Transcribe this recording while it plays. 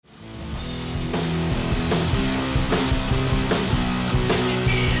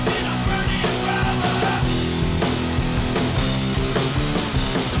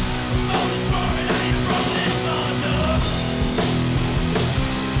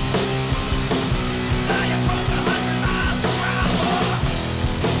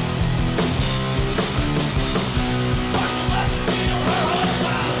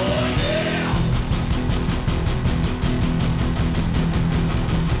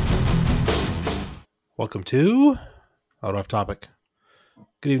Welcome to Out Off Topic.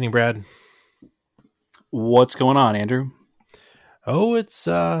 Good evening, Brad. What's going on, Andrew? Oh, it's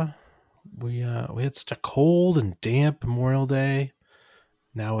we had such a cold and damp Memorial Day.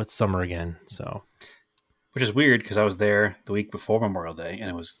 Now it's summer again. So, Which is weird because I was there the week before Memorial Day, and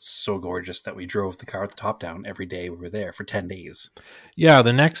it was so gorgeous that we drove the car with the top down every day we were there for 10 days. yeah,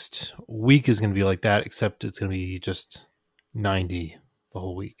 the next week is going to be like that, except it's going to be just 90 the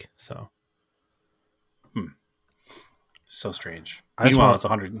whole week. So, So strange. I just Meanwhile, want-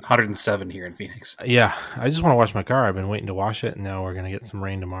 it's 107 here in Phoenix. yeah, I just want to wash my car. I've been waiting to wash it, and now we're going to get some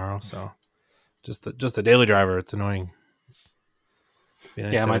rain tomorrow. So, just the daily driver. It's annoying. Be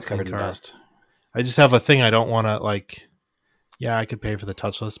nice to Yeah, have a mine's clean covered in car. dust. I just have a thing I don't want to like. Yeah, I could pay for the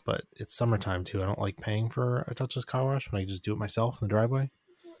touchless, but it's summertime too. I don't like paying for a touchless car wash when I can just do it myself in the driveway.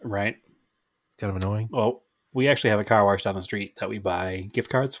 Right. It's kind of annoying. Well, we actually have a car wash down the street that we buy gift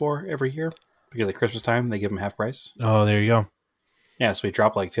cards for every year because at Christmas time they give them half price. Oh, there you go. Yeah, so we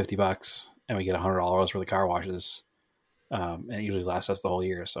drop like $50 and we get $100 for the car washes, and it usually lasts us the whole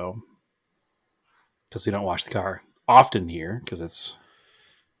year. So, because we don't wash the car often here because it's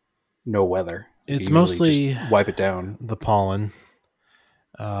no weather. You It's usually mostly just wipe it down. the pollen.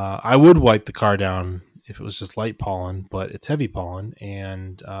 I would wipe the car down if it was just light pollen, but it's heavy pollen,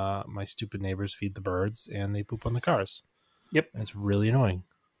 and my stupid neighbors feed the birds and they poop on the cars. Yep. And it's really annoying.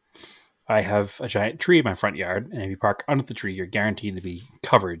 I have a giant tree in my front yard, and if you park under the tree, you're guaranteed to be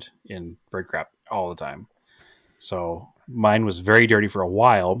covered in bird crap all the time. So mine was very dirty for a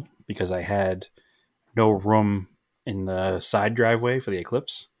while because I had no room in the side driveway for the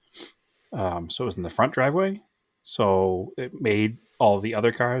Eclipse. So it was in the front driveway. So it made all the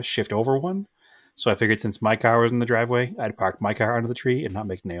other cars shift over one. So I figured since my car was in the driveway, I'd park my car under the tree and not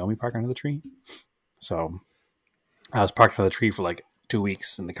make Naomi park under the tree. So I was parked under the tree for like 2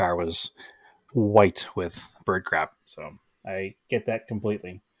 weeks, and the car was white with bird crap. So I get that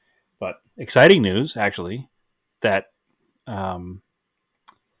completely. But exciting news, actually, that the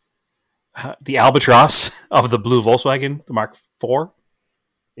albatross of the blue Volkswagen, the Mark IV,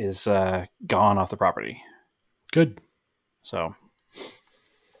 is gone off the property. Good. So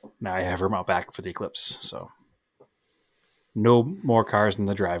now I have room out back for the Eclipse. So no more cars in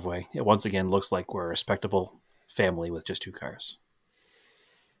the driveway. It once again looks like we're a respectable family with just 2 cars.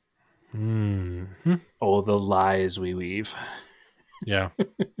 Mm-hmm. Oh, the lies we weave. Yeah.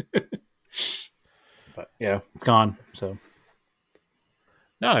 But yeah, it's gone. So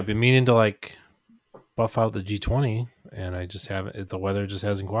No, I've been meaning to like buff out the G20, and I just haven't. The weather just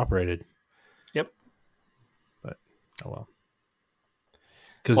hasn't cooperated. Yep. But oh well.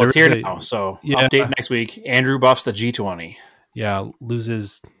 Because well, it's here now. So Yeah. update next week. Andrew buffs the G20. Yeah,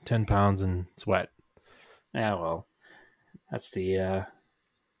 loses 10 pounds in sweat. Yeah, well, that's the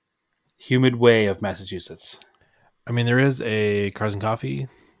humid way of Massachusetts. I mean, there is a Cars and Coffee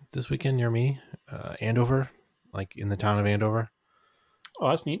this weekend near me, Andover, like in the town of Andover. Oh,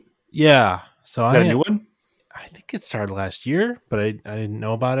 that's neat. Yeah, so Is that a new one? I think it started last year, but I didn't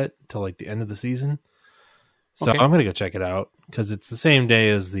know about it till like the end of the season. So Okay. I'm gonna go check it out because it's the same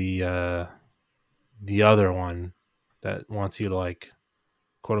day as the other one that wants you to like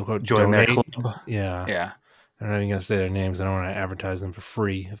quote unquote Join their donate. club. Yeah, Yeah. I'm not even gonna say their names. I don't want to advertise them for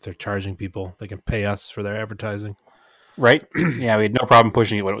free. If they're charging people, they can pay us for their advertising. Right? Yeah, we had no problem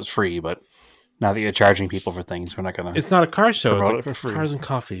pushing it when it was free, but now that you're charging people for things, we're not going to. It's not a car show. Promote It's it like for free. Cars and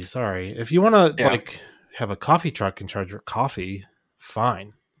Coffee. Sorry, if you want to Yeah. like have a coffee truck and charge your coffee,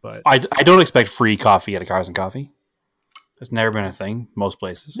 fine. But I don't expect free coffee at a Cars and Coffee. It's never been a thing, most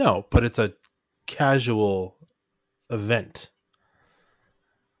places. no, but it's a casual event.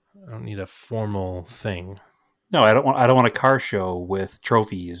 I don't need a formal thing. No, I don't want a car show with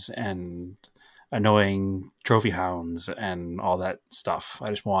trophies and annoying trophy hounds and all that stuff. I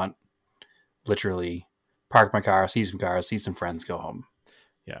just want literally park my car, see some cars, see some friends, go home.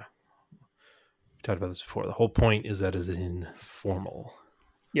 Yeah, we talked about this before. The whole point is that it's informal.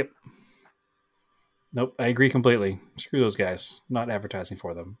 Yep. Nope, I agree completely. Screw those guys. Not advertising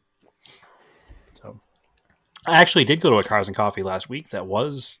for them. So I actually did go to a Cars and Coffee last week that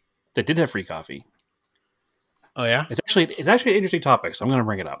did have free coffee. Oh yeah. It's actually an interesting topic, so I'm going to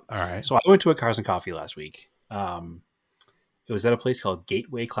bring it up. All right. So I went to a Cars and Coffee last week. It was at a place called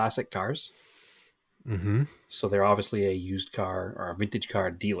Gateway Classic Cars. Mm-hmm. So they're obviously a used car or a vintage car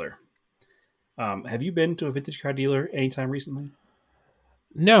dealer. Have you been to a vintage car dealer anytime recently?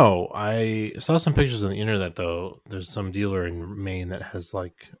 No, I saw some pictures on the internet though. There's some dealer in Maine that has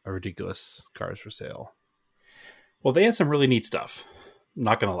like a ridiculous cars for sale. Well, they had some really neat stuff. I'm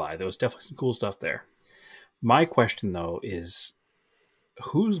not going to lie. There was definitely some cool stuff there. My question, though, is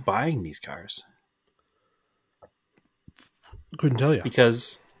who's buying these cars? Couldn't tell you.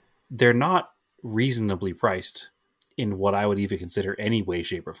 because they're not reasonably priced in what I would even consider any way,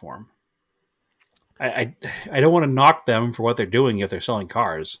 shape, or form. I don't want to knock them for what they're doing if they're selling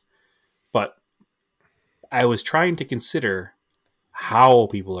cars, but I was trying to consider how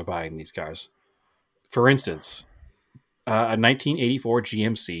people are buying these cars. For instance, a 1984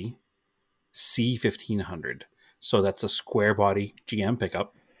 GMC C1500. So that's a square body GM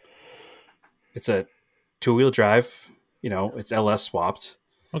pickup. It's a 2-wheel drive. It's LS swapped.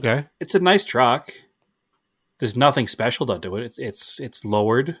 Okay. It's a nice truck. There's nothing special done to it. It's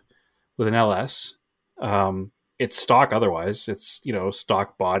lowered with an LS. It's stock otherwise. It's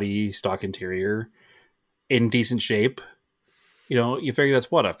stock body, stock interior, in decent shape. You figure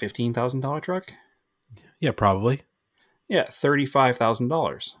that's what, a $15,000 truck? Yeah, probably. Yeah,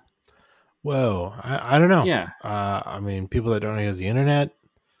 $35,000. Whoa, I don't know. Yeah. I mean, people that don't use the internet,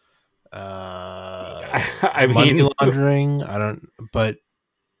 I money mean, laundering. I don't. But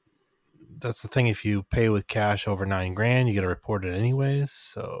that's the thing. If you pay with cash over $9,000, you get to report it anyways.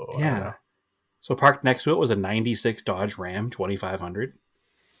 So I don't know. yeah. So parked next to it was a 96 Dodge Ram 2500.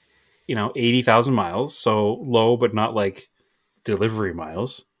 80,000 miles. So low, but not like delivery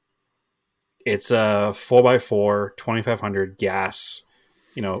miles. It's a 4x4 2500 gas,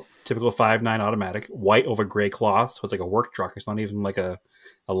 typical 5.9 automatic, white over gray cloth. So it's like a work truck. It's not even like a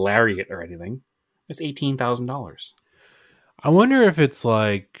Lariat or anything. It's $18,000. I wonder if it's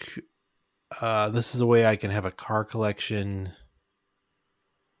like this is a way I can have a car collection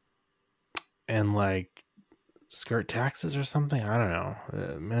and like skirt taxes or something. I don't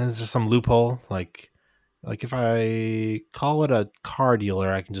know. Man, is there some loophole? Like if I call it a car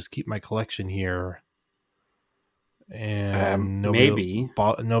dealer, I can just keep my collection here, and Maybe.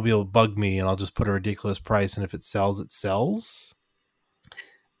 nobody will bug me, and I'll just put a ridiculous price, and if it sells, it sells.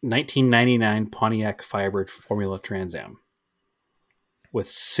 1999 Pontiac Firebird Formula Trans Am with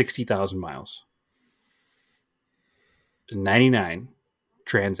 60,000 miles. 99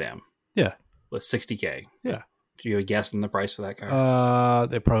 Trans Am. Yeah. With 60K. Yeah. Do you have a guess on the price for that car?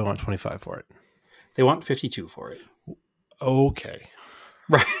 They probably want 25 for it. They want 52 for it. Okay.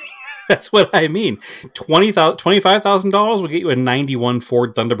 Right. That's what I mean. $25,000 will get you a 91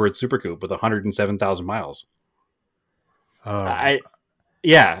 Ford Thunderbird Super Coupe with 107,000 miles. I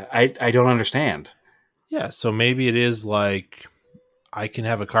don't understand. Yeah, so maybe it is like I can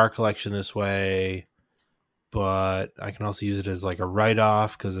have a car collection this way, but I can also use it as like a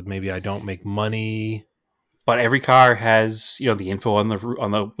write-off because maybe I don't make money. But every car has, the info on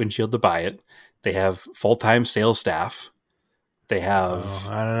the windshield to buy it. They have full-time sales staff. They have.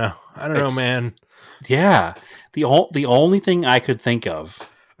 I don't know, man. Yeah, the only thing I could think of.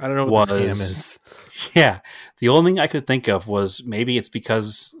 I don't know what the scam is. Yeah, the only thing I could think of was maybe it's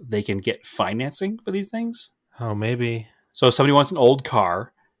because they can get financing for these things. Oh, maybe. So if somebody wants an old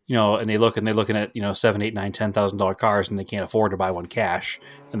car, and they're looking at $7,000, $8,000, $9,000, $10,000 cars, and they can't afford to buy one cash,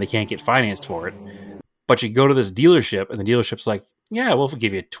 and they can't get financed for it. But you go to this dealership, and the dealership's like, "Yeah, we'll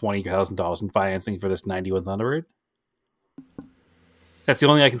give you $20,000 in financing for this 91 Thunderbird." That's the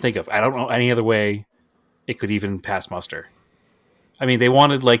only thing I can think of. I don't know any other way it could even pass muster. I mean, they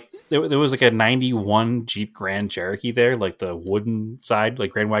wanted there was like a 91 Jeep Grand Cherokee there, like the wooden side,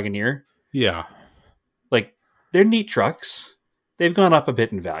 like Grand Wagoneer. Yeah. Like, they're neat trucks. They've gone up a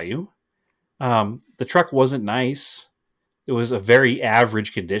bit in value. The truck wasn't nice. It was a very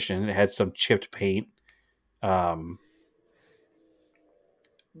average condition. It had some chipped paint.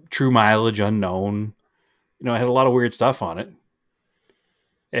 True mileage unknown. It had a lot of weird stuff on it.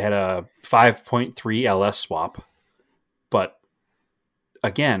 It had a 5.3 LS swap, but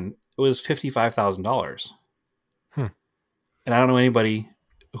again, it was $55,000. Hmm. And I don't know anybody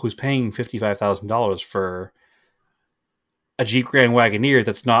who's paying $55,000 for a Jeep Grand Wagoneer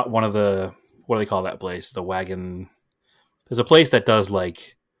that's not one of the, what do they call that place? The wagon. There's a place that does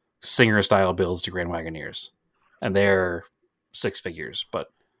like Singer style builds to Grand Wagoneers, and they're 6 figures,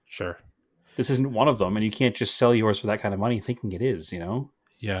 but sure, this isn't one of them, and you can't just sell yours for that kind of money thinking it is,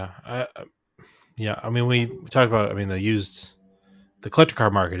 Yeah. I mean, we talked about, the collector car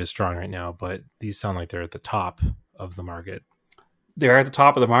market is strong right now, but these sound like they're at the top of the market. They're at the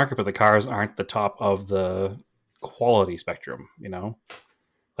top of the market, but the cars aren't the top of the quality spectrum,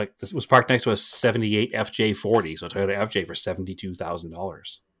 Like, this was parked next to a 78 FJ40, so Toyota FJ for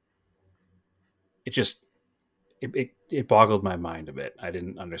 $72,000. It boggled my mind a bit. I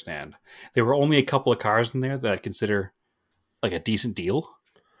didn't understand. There were only a couple of cars in there that I'd consider like a decent deal.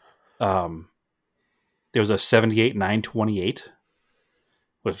 There was a 78 928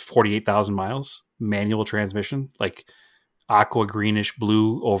 with 48,000 miles, manual transmission, like aqua greenish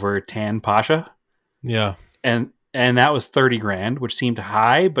blue over tan Pasha. Yeah. And and that was 30 grand, which seemed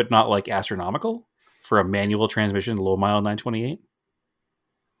high, but not like astronomical for a manual transmission, low mile 928.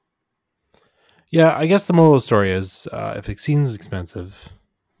 Yeah, I guess the moral of the story is if it seems expensive,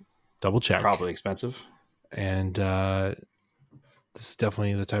 double check. Probably expensive. And this is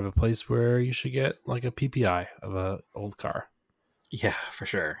definitely the type of place where you should get like a PPI of a old car. Yeah, for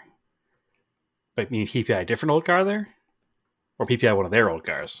sure. But you mean PPI a different old car there? Or PPI one of their old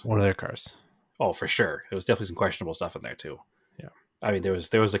cars? One of their cars. Oh, for sure. There was definitely some questionable stuff in there too. Yeah. I mean, there was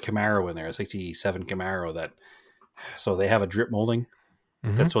a Camaro in there, a 67 Camaro that, so they have a drip molding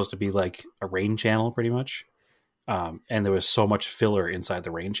that's supposed to be like a rain channel pretty much. And there was so much filler inside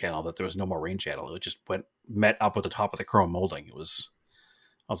the rain channel that there was no more rain channel. It just met up with the top of the chrome molding. I was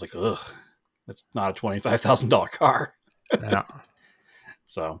like, ugh, that's not a $25,000 car. Yeah.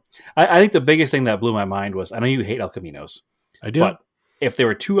 So I think the biggest thing that blew my mind was, I know you hate El Caminos. I do. But if there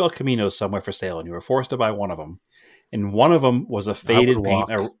were two El Caminos somewhere for sale and you were forced to buy one of them, and one of them was a faded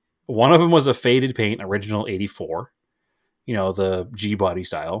paint, one of them was a faded paint original 84, the G body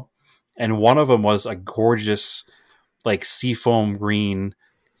style, and one of them was a gorgeous like seafoam green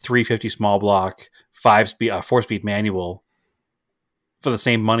 350 small block 4-speed manual for the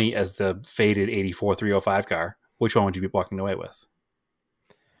same money as the faded 84 305 car, which one would you be walking away with?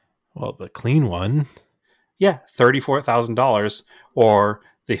 Well, the clean one. Yeah, $34,000, or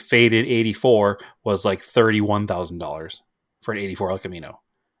the faded 84 was like $31,000 for an 84 El Camino.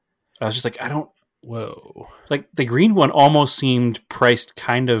 I was just like, Whoa. Like the green one almost seemed priced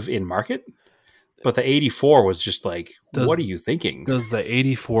kind of in market, but the 84 was just like, what are you thinking? Does the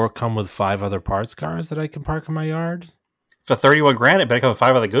 84 come with 5 other parts cars that I can park in my yard? For 31 grand, it better come with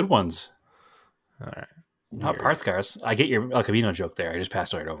 5 other good ones. All right. Not parts cars. I get your El Camino joke there. I just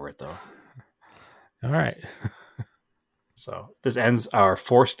passed right over it though. All right. So this ends our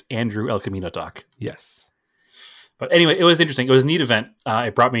forced Andrew El Camino talk. Yes. But anyway, it was interesting. It was a neat event.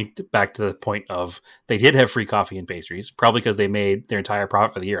 It brought me back to the point of they did have free coffee and pastries, probably because they made their entire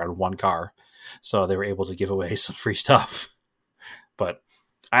profit for the year on one car. So they were able to give away some free stuff. But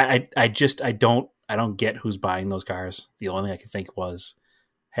I don't get who's buying those cars. The only thing I could think was,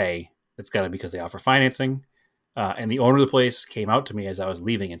 hey, it's got to be because they offer financing. And the owner of the place came out to me as I was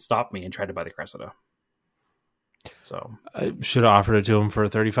leaving and stopped me and tried to buy the Cressida. So I should have offered it to him for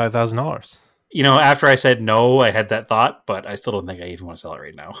 $35,000. After I said no, I had that thought, but I still don't think I even want to sell it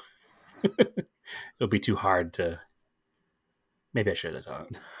right now. It would be too hard to. Maybe I should have done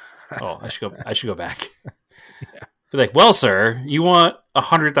it. Oh, I should go back. Yeah. Be like, well, sir, you want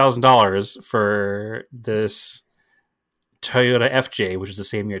 $100,000 for this Toyota FJ, which is the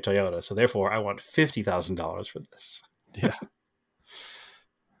same year Toyota, so therefore I want $50,000 for this. Yeah.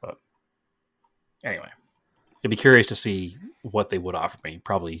 But anyway, I'd be curious to see what they would offer me.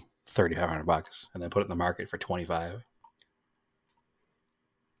 Probably $3,500, and then put it in the market for $25,000.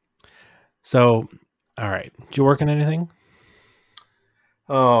 So, all right. Did you work on anything?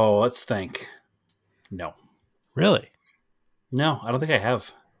 Oh, let's think. No. Really? No, I don't think I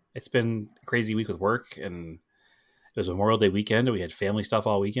have. It's been a crazy week with work, and it was Memorial Day weekend, and we had family stuff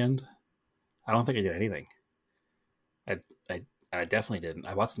all weekend. I don't think I did anything. I definitely didn't.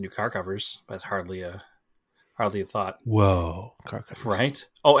 I bought some new car covers, but it's hardly a thought. Whoa, car covers. Right?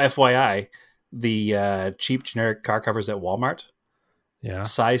 Oh, FYI, the cheap generic car covers at Walmart,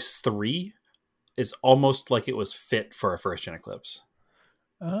 size 3, is almost like it was fit for a first-gen Eclipse.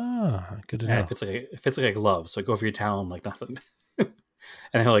 Ah, good to know. It fits like a glove, so go for your talon like nothing. And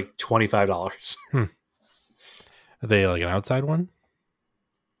they're like $25. Are they like an outside one?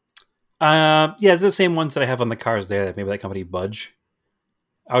 Yeah, they're the same ones that I have on the cars there. That maybe that company Budge.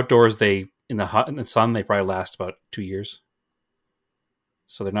 Outdoors, in the sun, they probably last about 2 years.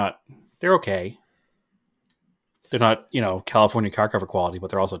 So they're okay. They're not, California car cover quality, but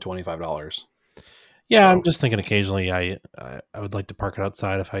they're also $25. Yeah, so, I'm just thinking occasionally I would like to park it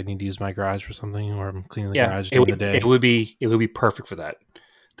outside if I need to use my garage for something, or I'm cleaning the garage during the day. It would be perfect for that.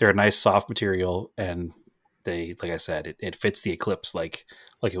 They're a nice soft material, and they, like I said, it fits the Eclipse like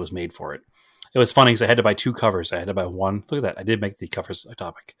it was made for it. It was funny because I had to buy 2 covers. I had to buy one. Look at that. I did make the covers a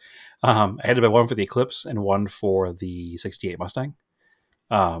topic. I had to buy one for the Eclipse and one for the 68 Mustang.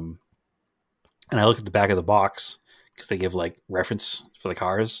 And I looked at the back of the box because they give like reference for the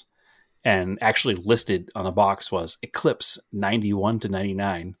cars. And actually listed on the box was Eclipse 91 to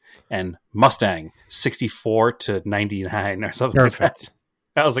 99 and Mustang 64 to 99 or something. Perfect. Like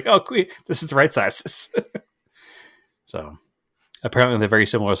that. I was like, oh, cool. This is the right sizes. So apparently they're very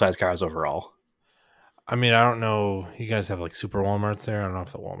similar size cars overall. I mean, I don't know. You guys have like super Walmarts there. I don't know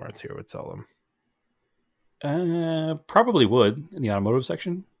if the Walmarts here would sell them. Probably would in the automotive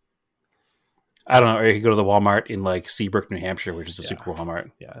section. I don't know. Or you could go to the Walmart in like Seabrook, New Hampshire, which is a super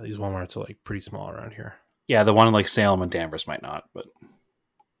Walmart. Yeah, these Walmarts are like pretty small around here. Yeah, the one in like Salem and Danvers might not, but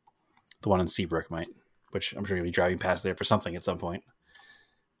the one in Seabrook might, which I'm sure you'll be driving past there for something at some point.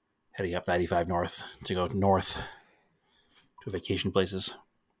 Heading up 95 north to go north to vacation places.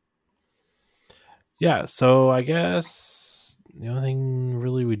 Yeah, so I guess the only thing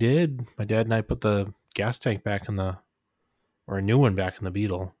really we did, my dad and I put the gas tank back in the, or a new one back in the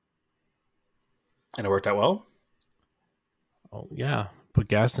Beetle. And it worked out well? Oh, yeah. Put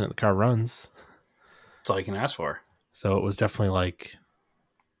gas in it, the car runs. That's all you can ask for. So it was definitely like,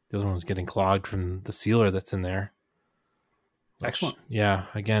 the other one was getting clogged from the sealer that's in there. Which, excellent. Yeah,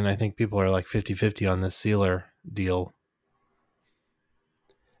 again, I think people are like 50-50 on this sealer deal.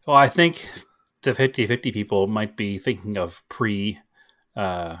 Well, I think the 50-50 people might be thinking of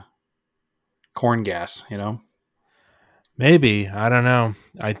corn gas, you know? Maybe. I don't know.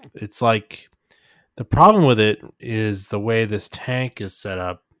 It's like, the problem with it is the way this tank is set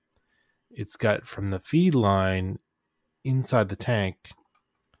up. It's got from the feed line inside the tank.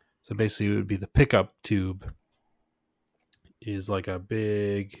 So basically it would be the pickup tube is like a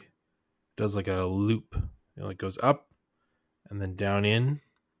big, does like a loop. It goes up and then down in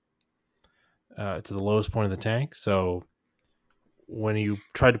to the lowest point of the tank. So when you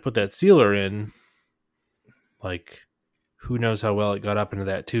tried to put that sealer in, like who knows how well it got up into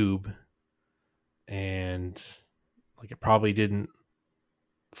that tube, and like it probably didn't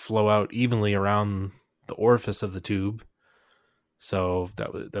flow out evenly around the orifice of the tube, so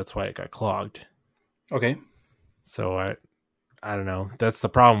that's why it got clogged. Okay. So I don't know. That's the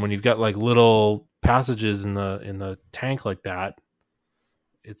problem when you've got like little passages in the tank like that.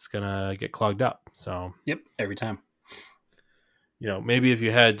 It's gonna get clogged up. So yep, every time. Maybe if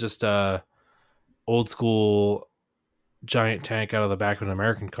you had just a old school giant tank out of the back of an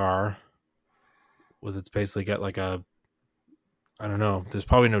American car, with it's basically got like a, I don't know. There's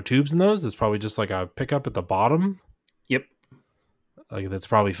probably no tubes in those. There's probably just like a pickup at the bottom. Yep. Like that's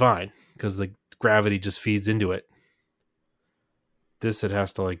probably fine because the gravity just feeds into it. This, it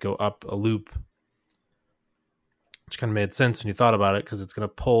has to like go up a loop, which kind of made sense when you thought about it because it's going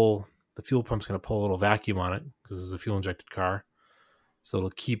to pull, the fuel pump's going to pull a little vacuum on it because it's a fuel injected car. So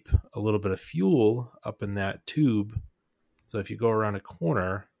it'll keep a little bit of fuel up in that tube. So if you go around a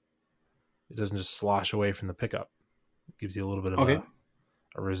corner, it doesn't just slosh away from the pickup. It gives you a little bit of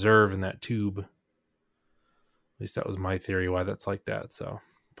a reserve in that tube. At least that was my theory why that's like that. So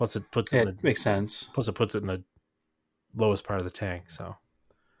plus it puts it, makes sense. Plus it puts it in the lowest part of the tank. So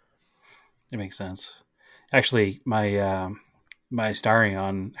it makes sense. Actually, my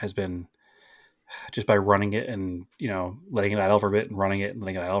Starion has been, just by running it and letting it idle for a bit and running it and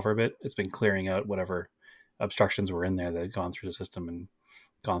letting it idle for a bit, it's been clearing out whatever obstructions were in there that had gone through the system and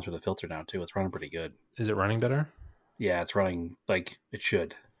gone through the filter now too. It's running pretty good. Is it running better? Yeah, it's running like it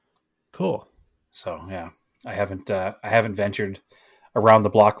should. Cool. So yeah, I haven't ventured around the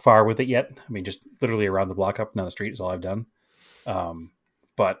block far with it yet. I mean, just literally around the block up and down the street is all I've done.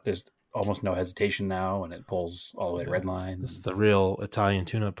 But there's almost no hesitation now, and it pulls all the way to red line. This is the real Italian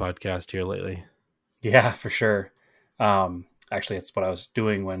tune-up podcast here lately. Yeah, for sure. Actually, it's what I was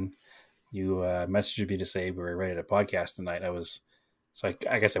doing when you messaged me to say we were ready to podcast tonight.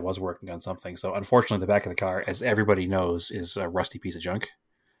 I guess I was working on something. So unfortunately, the back of the car, as everybody knows, is a rusty piece of junk.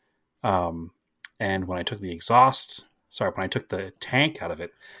 And when I took the tank out of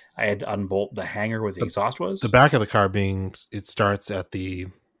it, I had to unbolt the hanger where the exhaust was. The back of the car it starts at the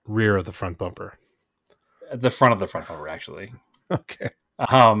rear of the front bumper. The front of the front bumper, actually. Okay.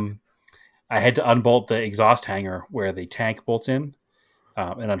 I had to unbolt the exhaust hanger where the tank bolts in.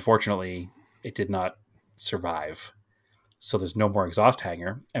 And unfortunately, it did not survive. So there's no more exhaust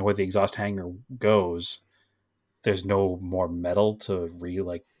hanger. And where the exhaust hanger goes, there's no more metal to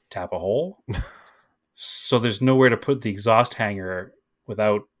tap a hole. So there's nowhere to put the exhaust hanger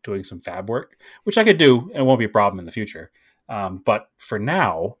without doing some fab work, which I could do and it won't be a problem in the future. But for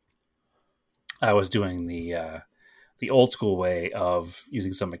now, I was doing the old school way of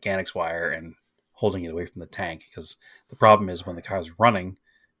using some mechanics wire and holding it away from the tank, because the problem is when the car is running,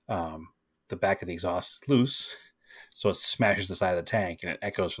 the back of the exhaust is loose, so it smashes the side of the tank and it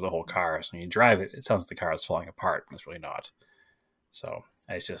echoes for the whole car. So when you drive it, it sounds like the car is falling apart, but it's really not. So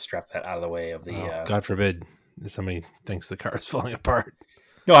I just strapped that out of the way of the... God forbid somebody thinks the car is falling apart.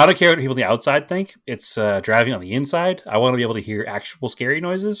 No, I don't care what people on the outside think. It's driving on the inside. I want to be able to hear actual scary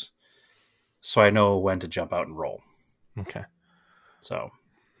noises so I know when to jump out and roll. Okay. So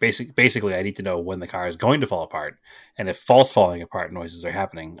basically, I need to know when the car is going to fall apart. And if false falling apart noises are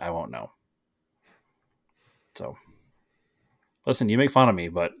happening, I won't know. So, listen, you make fun of me,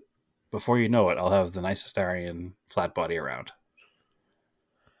 but before you know it, I'll have the nicest Arian flat body around.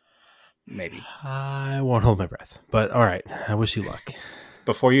 Maybe. I won't hold my breath, but all right. I wish you luck.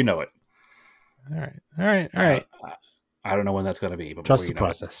 Before you know it. All right. I don't know when that's going to be, but Trust the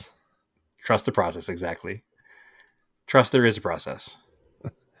process. Trust the process, exactly. Trust there is a process.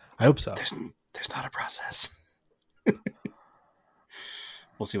 I hope so. There's not a process.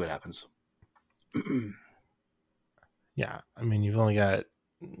 We'll see what happens. Yeah, I mean, you've only got.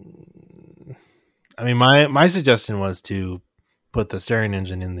 I mean, my suggestion was to put the steering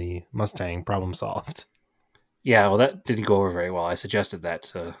engine in the Mustang. Problem solved. Yeah, well, that didn't go over very well. I suggested that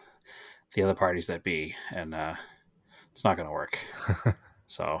to the other parties that be, and it's not going to work.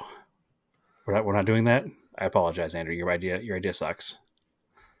 So we're not doing that. I apologize, Andrew. Your idea sucks.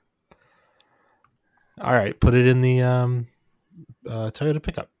 All right, put it in the Toyota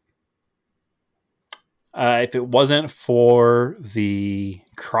pickup. If it wasn't for the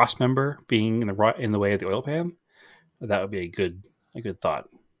cross member being in the way of the oil pan, that would be a good thought.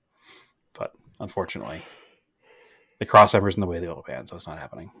 But unfortunately, the cross member's in the way of the oil pan, so it's not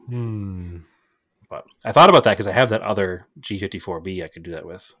happening. But I thought about that because I have that other G54B I could do that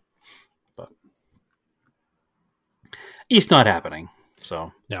with, but it's not happening.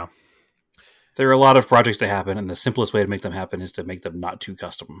 So yeah, there are a lot of projects to happen, and the simplest way to make them happen is to make them not too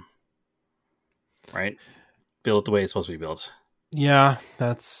custom. Right? Build it the way it's supposed to be built. Yeah,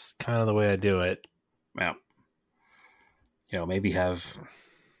 that's kind of the way I do it. Yeah. Maybe have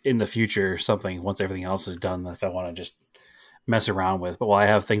in the future something once everything else is done that if I want to just mess around with. But while I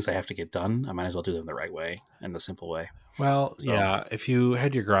have things I have to get done, I might as well do them the right way and the simple way. Well, yeah, if you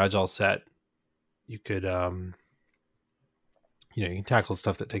had your garage all set, you could, you can tackle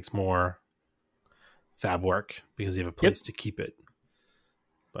stuff that takes more fab work because you have a place to keep it.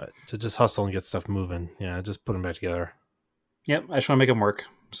 But to just hustle and get stuff moving, just put them back together. Yep, I just want to make them work.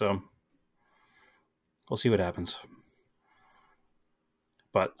 So we'll see what happens.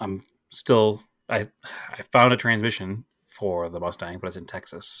 But I'm still, I found a transmission for the Mustang, but it's in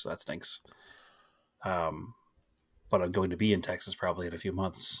Texas, so that stinks. But I'm going to be in Texas probably in a few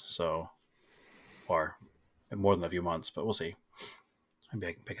months, or more than a few months, but we'll see. Maybe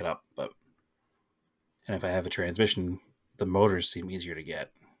I can pick it up. And if I have a transmission, the motors seem easier to get.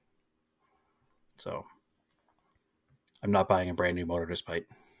 So I'm not buying a brand new motor despite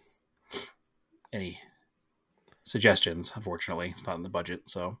any suggestions. Unfortunately, it's not in the budget,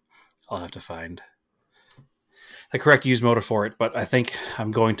 so I'll have to find the correct used motor for it. But I think I'm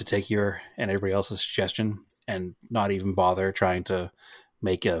going to take your and everybody else's suggestion and not even bother trying to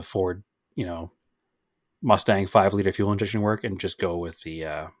make a Ford, Mustang 5-liter fuel injection work, and just go with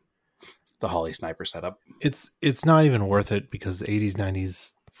the Holley Sniper setup. It's not even worth it because the 80s,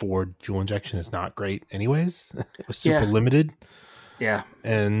 90s Ford fuel injection is not great anyways. It was super limited. Yeah.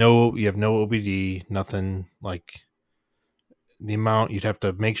 And you have no OBD, nothing like the amount. You'd have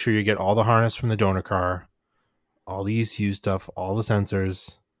to make sure you get all the harness from the donor car, all the ECU stuff, all the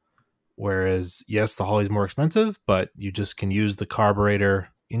sensors. Whereas, yes, the Holley's more expensive, but you just can use the carburetor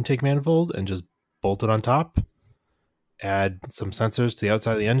intake manifold and just bolt it on top. Add some sensors to the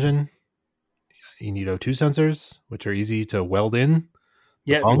outside of the engine. You need O2 sensors, which are easy to weld in.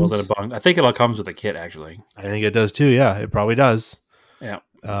 Yeah, weld in a bung. I think it all comes with a kit, actually. I think it does too. Yeah, it probably does. Yeah.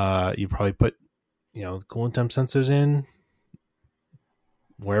 You probably put, coolant temp sensors in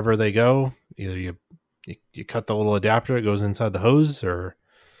wherever they go. Either you cut the little adapter, it goes inside the hose, or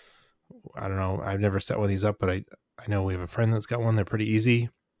I don't know. I've never set one of these up, but I know we have a friend that's got one. They're pretty easy.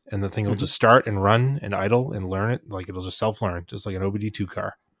 And the thing will just start and run and idle and learn it. Like it'll just self-learn, just like an OBD2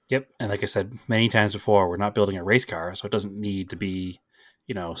 car. Yep. And like I said many times before, we're not building a race car, so it doesn't need to be,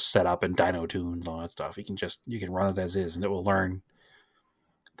 set up and dyno tuned and all that stuff. You can run it as is, and it will learn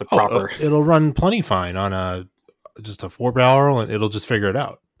the proper. It'll run plenty fine on just a 4-barrel, and it'll just figure it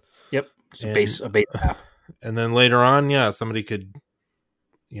out. Yep. Just a base app. And then later on, somebody could,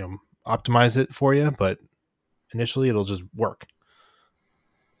 optimize it for you, but initially it'll just work.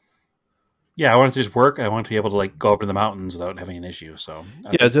 Yeah, I want it to just work. I want to be able to go up to the mountains without having an issue. So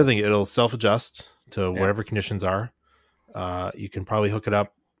that's the thing. It'll self-adjust to whatever conditions are. You can probably hook it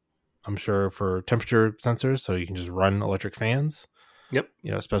up, I'm sure, for temperature sensors, so you can just run electric fans. Yep.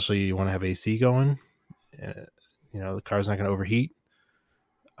 Especially you want to have AC going. The car's not going to overheat.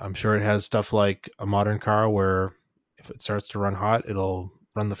 I'm sure it has stuff like a modern car where if it starts to run hot, it'll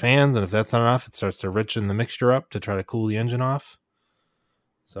run the fans, and if that's not enough, it starts to richen the mixture up to try to cool the engine off.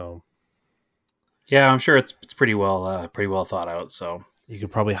 So. Yeah, I'm sure it's pretty well thought out. So you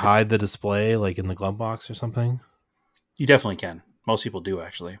could probably hide the display like in the glove box or something. You definitely can. Most people do,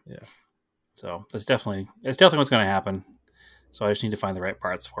 actually. Yeah. So it's definitely what's going to happen. So I just need to find the right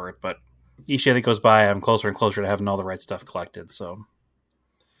parts for it. But each day that goes by, I'm closer and closer to having all the right stuff collected. So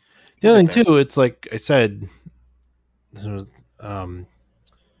The we'll other get thing there. too, it's like I said, this was, for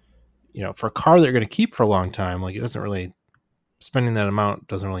a car that you're going to keep for a long time, like it doesn't really spending that amount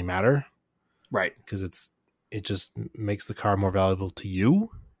doesn't really matter Right. because it just makes the car more valuable to you.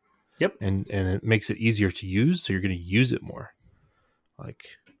 Yep. And it makes it easier to use, so you're going to use it more. Like,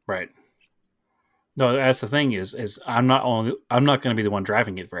 right. No, that's the thing is I'm not going to be the one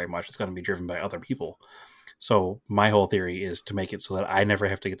driving it very much. It's going to be driven by other people. So my whole theory is to make it so that I never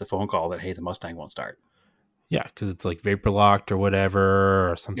have to get the phone call that, hey, the Mustang won't start. yeah, because it's like vapor locked or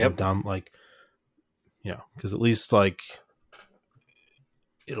whatever, or something Yep. dumb. Like, because at least like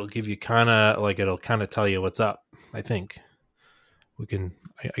it'll give you it'll kind of tell you what's up. I think I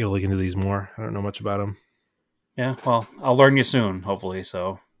gotta look into these more. I don't know much about them. Yeah, well, I'll learn you soon, hopefully.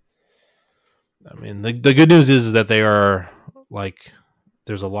 So, I mean, the good news is that they are like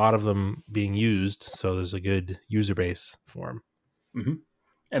there's a lot of them being used, so there's a good user base for them. mm-hmm.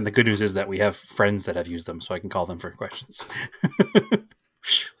 And the good news is that we have friends that have used them, so I can call them for questions.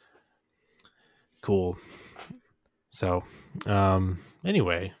 Cool. So,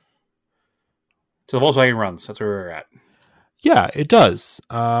 anyway, so the Volkswagen runs. That's where we're at. yeah, it does.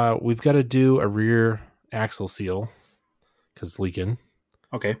 We've got to do a rear axle seal because it's leaking.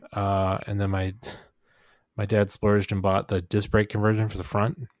 Okay. And then my dad splurged and bought the disc brake conversion for the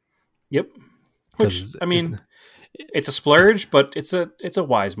front. Yep. Which, I mean, it's a splurge, but it's a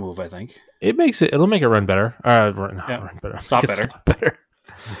wise move, I think. It'll make it run better. Run better. Stop better. Stop better.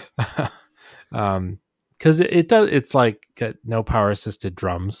 Because it does. It's like got no power assisted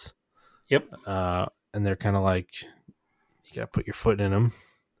drums. Yep. And they're kind of like you got to put your foot in them.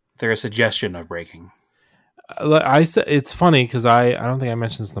 They're a suggestion of braking. I said it's funny because I don't think I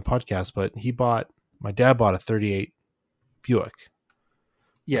mentioned this in the podcast, but my dad bought a 38 Buick.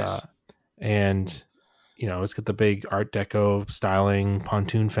 Yes. And it's got the big Art Deco styling,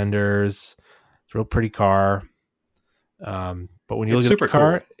 pontoon fenders. It's a real pretty car. But when you look at the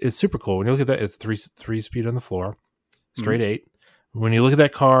car, it's super cool. When you look at that, it's three speed on the floor, straight 8. When you look at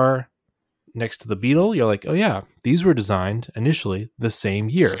that car next to the Beetle, you're like, oh yeah, these were designed initially the same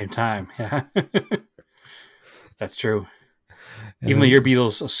year, same time. Yeah, that's true. Even though your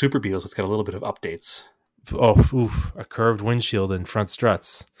Beetle's a Super Beetle, so it's got a little bit of updates. A curved windshield and front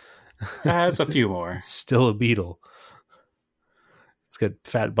struts. Has a few more. It's still a Beetle. It's got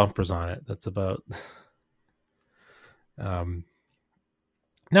fat bumpers on it. That's about. No,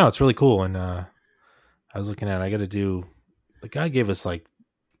 it's really cool, and I was looking at. I got to do. The guy gave us like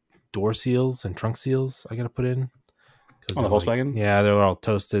door seals and trunk seals. I got to put in on the Volkswagen. Yeah, they were all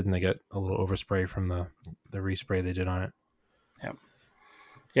toasted, and they got a little overspray from the respray they did on it. Yeah,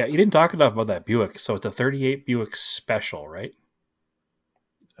 yeah. You didn't talk enough about that Buick. So it's a 38 Buick Special, right?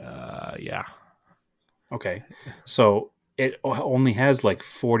 Yeah. Okay, so it only has like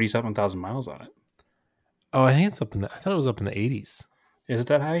 47,000 miles on it. Oh, I think it's up in I thought it was up in the 80s. Is it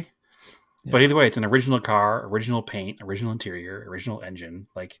that high? Yeah. But either way, it's an original car, original paint, original interior, original engine.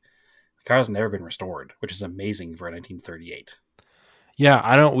 Like the car's never been restored, which is amazing for a 1938.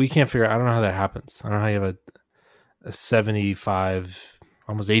 Yeah, we can't figure out. I don't know how that happens. I don't know how you have a 75,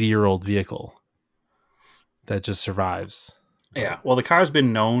 almost 80-year-old vehicle that just survives. Yeah, well, the car's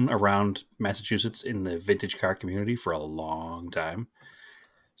been known around Massachusetts in the vintage car community for a long time.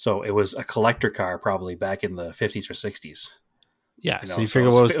 So it was a collector car probably back in the 50s or 60s. Yeah, so you figure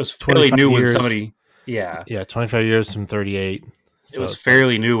it was fairly new years, when somebody... Yeah. Yeah, 25 years from 38. So it was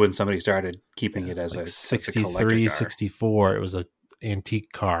fairly new when somebody started keeping it as like a 63, 64. It was an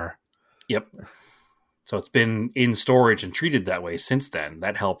antique car. Yep. So it's been in storage and treated that way since then.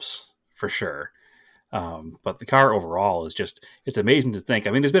 That helps for sure. But the car overall is just, it's amazing to think.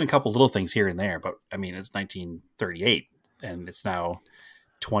 I mean, there's been a couple little things here and there, but I mean, it's 1938 and it's now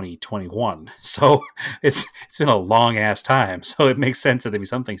 2021. So it's been a long ass time. So it makes sense that maybe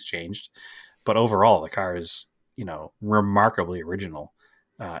some things changed, but overall the car is, remarkably original,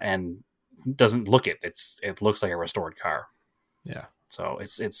 and doesn't look it. It looks like a restored car. Yeah. So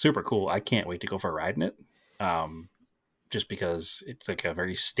it's super cool. I can't wait to go for a ride in it. Just because it's like a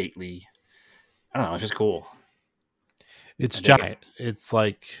very stately, I don't know, it's just cool. It's giant. It's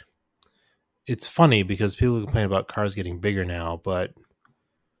like, it's funny because people complain about cars getting bigger now, but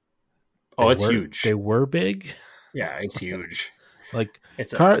it's huge. They were big. Yeah, it's huge. Like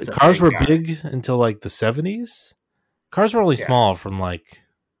cars were big until like the 70s. Cars were only small from like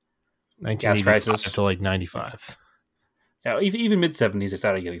 1985 to like 95. Yeah, even mid 70s they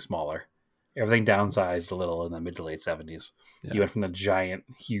started getting smaller. Everything downsized a little in the mid to late 70s. Yeah. You went from the giant,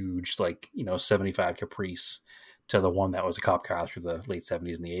 huge, 75 Caprice to the one that was a cop car through the late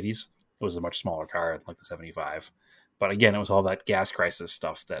 70s and the 80s. It was a much smaller car, like the 75. But again, it was all that gas crisis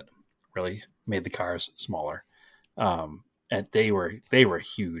stuff that really made the cars smaller. And they were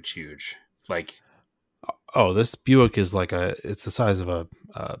huge. Like, oh, this Buick is like it's the size of a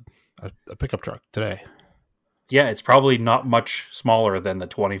pickup truck today. yeah, it's probably not much smaller than the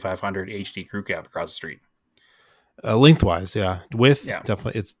 2500 HD crew cab across the street. Lengthwise, yeah. Width, Yeah.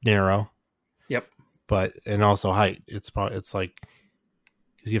 definitely, it's narrow. Yep. But and also height. It's like,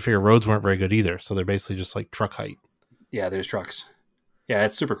 because you figure roads weren't very good either, so they're basically just like truck height. Yeah, there's trucks. Yeah,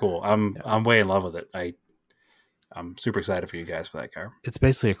 it's super cool. I'm way in love with it. I'm super excited for you guys for that car. It's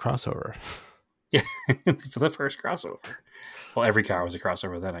basically a crossover. Yeah, for the first crossover. Well, every car was a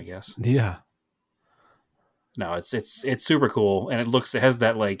crossover then, I guess. Yeah. No, it's super cool, and it has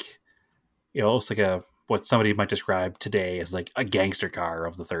that, like, it looks like what somebody might describe today as like a gangster car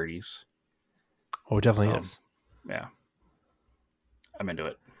of the 30s. Oh, it definitely is. Yeah, I'm into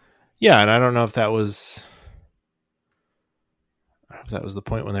it. Yeah, and I don't know if that was the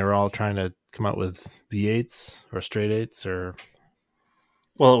point when they were all trying to come out with V8s or straight eights or.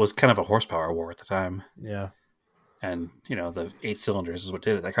 Well, it was kind of a horsepower war at the time. Yeah. And, the 8 cylinders is what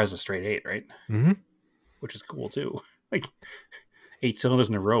did it. That car's a straight 8, right? Mm-hmm. Which is cool, too. Like, 8 cylinders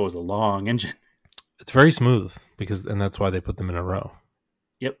in a row is a long engine. It's very smooth and that's why they put them in a row.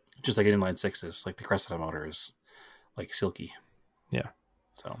 Yep. Just like an inline 6 like the Cressida motor is, like, silky. Yeah.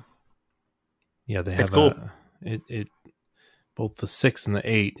 So. Yeah, they have it's cool. It both the 6 and the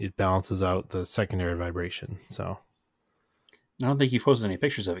 8, it balances out the secondary vibration, so. I don't think you've posted any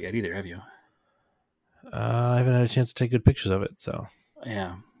pictures of it yet either, have you? I haven't had a chance to take good pictures of it, so.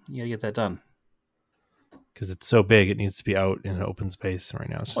 Yeah, you got to get that done. Because it's so big, it needs to be out in an open space right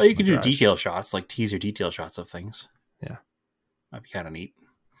now. Well, you can do detail shots, like teaser detail shots of things. Yeah. Might be kind of neat.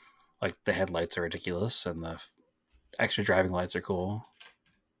 Like, the headlights are ridiculous, and the extra driving lights are cool.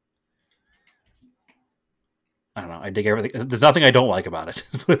 I don't know. I dig everything. There's nothing I don't like about it.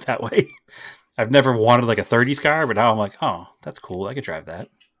 Let's put it that way. I've never wanted like a 30s car, but now I'm like, oh, that's cool. I could drive that.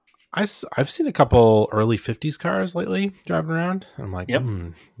 I've seen a couple early 50s cars lately driving around. And I'm like, yep.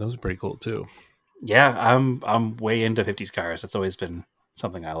 Those are pretty cool too. Yeah, I'm way into 50s cars. That's always been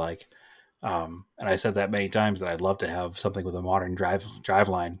something I like. And I said that many times that I'd love to have something with a modern drive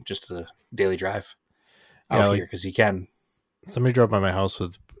line, just a daily drive out here, because you can. Somebody drove by my house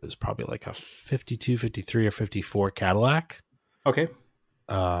with, it was probably like a 52, 53, or 54 Cadillac. Okay.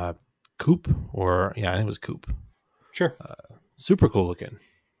 Coupe, I think it was coupe. Sure. Super cool looking.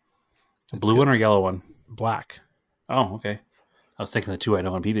 Blue one or yellow one? Black. Oh, okay. I was thinking the two I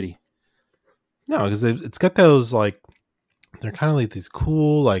know in Peabody. No, because it's got those, like, they're kind of like these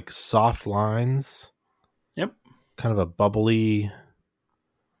cool, like, soft lines. Yep. Kind of a bubbly,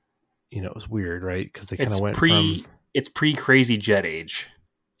 it was weird, right? Because they kind of went from... It's pre-crazy jet age.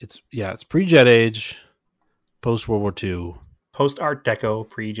 It's pre-jet age, post-World War II. Post-Art Deco,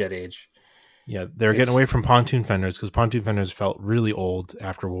 pre-jet age. Yeah, they're getting away from pontoon fenders because pontoon fenders felt really old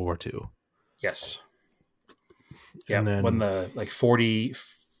after World War II. Yes. Yeah, and then, when the 48,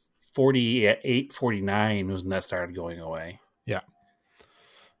 49 was when that started going away. Yeah.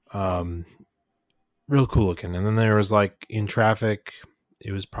 Real cool looking. And then there was, like, in traffic,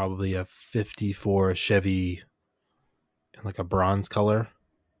 it was probably a 54 Chevy in like a bronze color.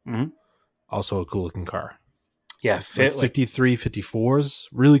 Mm-hmm. Also a cool looking car. Yeah, 53, 54s,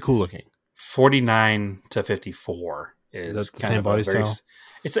 really cool looking. 49 to 54 is that's the kind same of body a very, style.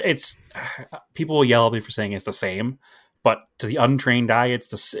 It's people will yell at me for saying it's the same, but to the untrained eye,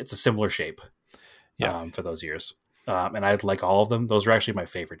 it's a similar shape. Yeah, for those years, and I like all of them. Those are actually my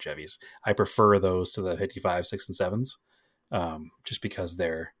favorite Chevys. I prefer those to the 55, 6, and 7s, just because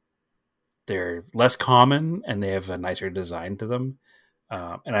they're less common and they have a nicer design to them.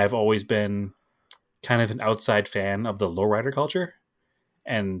 And I've always been kind of an outside fan of the lowrider culture.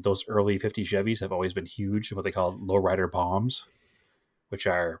 And those early 50 Chevys have always been huge, what they call lowrider bombs, which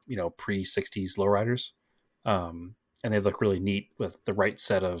are, pre-60s lowriders. And they look really neat with the right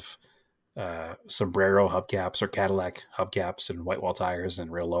set of sombrero hubcaps or Cadillac hubcaps and white wall tires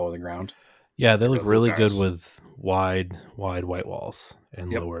and real low on the ground. Yeah, they look really good with wide white walls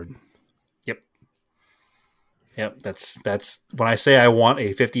and lowered. Yep, that's when I say I want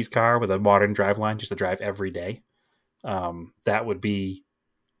a 50s car with a modern driveline just to drive every day. That would be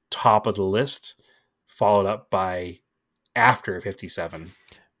top of the list, followed up by after 57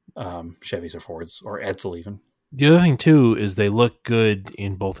 Chevys or Fords or Edsel even. The other thing too is they look good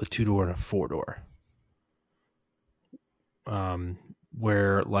in both a 2-door and a 4-door.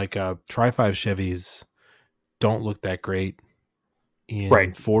 Where like a Tri-5 Chevys don't look that great in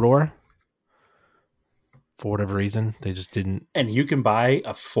 4-door. for whatever reason. They just didn't. And you can buy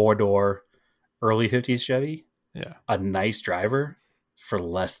a 4-door early 50s Chevy, Yeah, a nice driver, for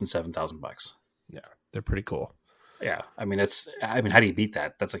less than $7,000. yeah, they're pretty cool. Yeah, I mean, how do you beat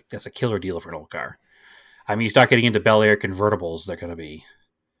that? That's a killer deal for an old car. I mean, you start getting into Bel Air convertibles, they're going to be,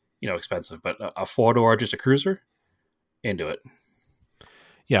 expensive. But a 4-door, just a cruiser, into it.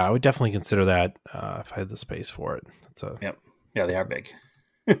 Yeah, I would definitely consider that if I had the space for it. Yep. Yeah, they are big.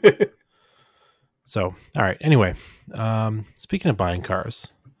 So, all right. Anyway, speaking of buying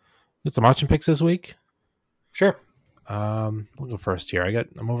cars, got some auction picks this week. Sure. I'll go first here.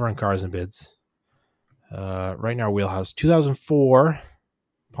 I'm over on Cars and Bids. Right now, wheelhouse 2004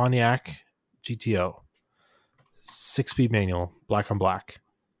 Pontiac GTO, 6-speed manual, black on black.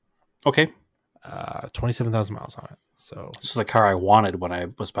 Okay. 27,000 miles on it. So the car I wanted when I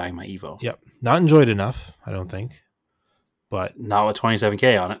was buying my Evo. Yep, not enjoyed enough, I don't think, but not with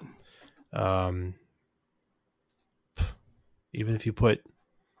 27K on it. Even if you put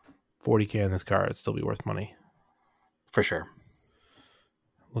 40K in this car, it'd still be worth money. For sure.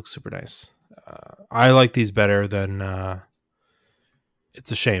 Looks super nice. I like these better than.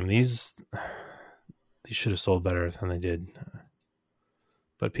 It's a shame these should have sold better than they did,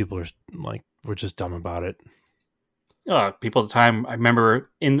 but people are we're just dumb about it. People at the time, I remember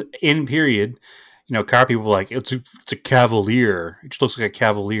in period, car people were like, it's a Cavalier. It just looks like a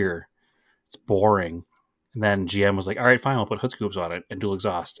Cavalier. It's boring. And then GM was like, all right, fine, I'll put hood scoops on it and dual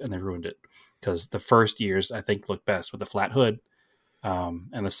exhaust, and they ruined it because the first years I think looked best with the flat hood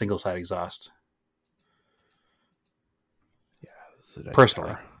and the single side exhaust. Yeah, this is a nice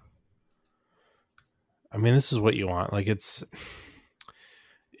personally car. I mean, this is what you want.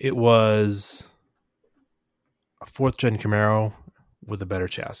 It was a 4th gen Camaro with a better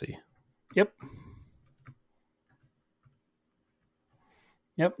chassis. Yep,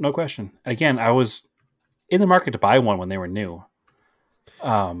 no question. Again, I was in the market to buy one when they were new.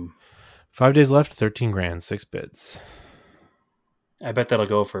 5 days left, 13 grand, 6 bids. I bet that'll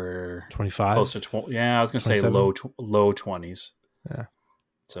go for 25. Close to 20. Yeah, I was going to say low 20s. Yeah.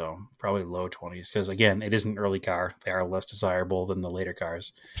 So probably low 20s because again, it is an early car. They are less desirable than the later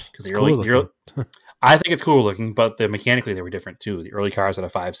cars because the early. I think it's cool looking, but mechanically they were different too. The early cars had a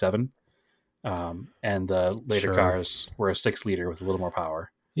 5.7, and the later cars were a 6-liter with a little more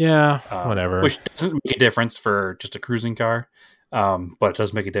power. Yeah, whatever. Which doesn't make a difference for just a cruising car, but it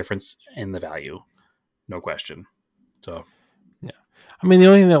does make a difference in the value, no question. So, yeah, I mean the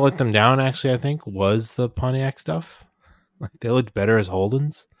only thing that let them down, actually, I think, was the Pontiac stuff. They looked better as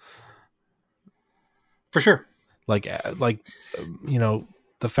Holdens, for sure. The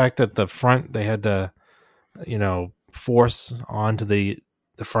fact that the front they had to, force onto the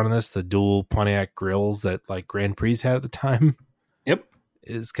front of this the dual Pontiac grills that Grand Prix had at the time. Yep,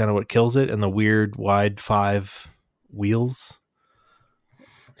 is kind of what kills it, and the weird wide 5 wheels.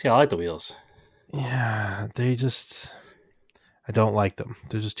 See, I like the wheels. Yeah, I don't like them.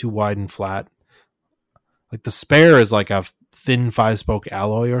 They're just too wide and flat. The spare is like a thin 5-spoke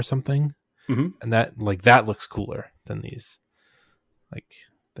alloy or something, and that looks cooler than these.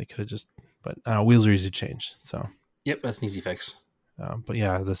 They could have just, but wheels are easy to change. So yep, that's an easy fix. But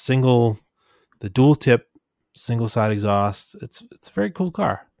yeah, the dual tip, single side exhaust. It's a very cool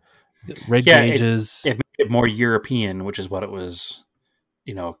car. Red gauges. It made it more European, which is what it was,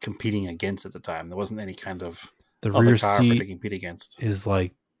 competing against at the time. There wasn't any kind of the rear car seat to compete against. Is 2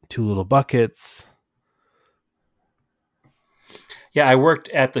 little buckets. Yeah, I worked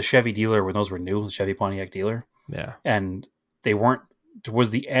at the Chevy dealer when those were new, the Chevy Pontiac dealer. Yeah. And they weren't, towards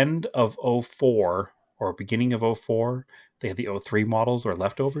the end of 04 or beginning of 04, they had the 03 models or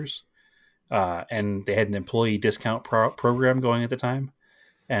leftovers. And they had an employee discount program going at the time.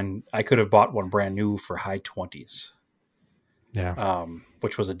 And I could have bought one brand new for high 20s. Yeah.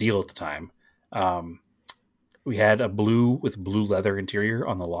 Which was a deal at the time. We had a blue with blue leather interior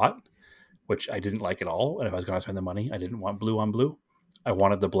on the lot, which I didn't like at all. And if I was going to spend the money, I didn't want blue on blue. I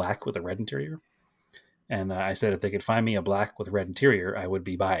wanted the black with a red interior. And I said, if they could find me a black with a red interior, I would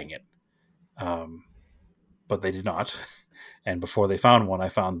be buying it. But they did not. And before they found one, I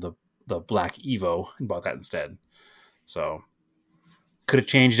found the black Evo and bought that instead. So could have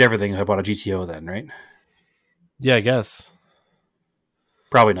changed everything if I bought a GTO then, right? Yeah, I guess.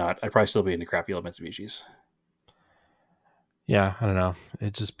 Probably not. I'd probably still be into crappy old Mitsubishis. Yeah, I don't know.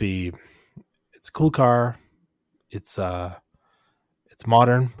 It's a cool car. It's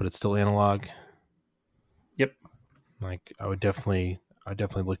modern, but it's still analog. Yep. I would definitely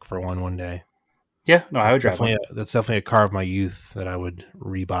look for one day. Yeah, no, I would drive one. That's definitely a car of my youth that I would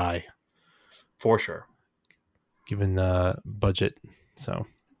rebuy. For sure. Given the budget. So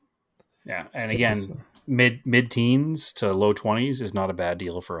Yeah, and again, mid teens to low 20s is not a bad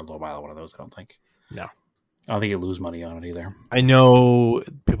deal for a low mile one of those. I don't think. No, I don't think you lose money on it either. I know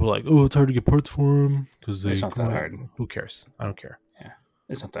people are like, oh, it's hard to get parts for them because It's not that hard. Who cares? I don't care. Yeah,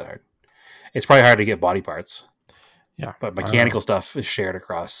 it's not that hard. It's probably hard to get body parts. Yeah, but mechanical stuff is shared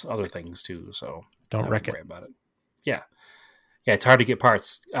across other things too. So don't wreck it. Worry about it. Yeah, it's hard to get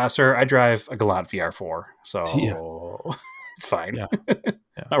parts, sir. I drive a Galant VR4, so it's fine. Yeah.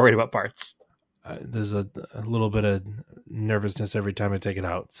 Not worried about parts. There's a little bit of nervousness every time I take it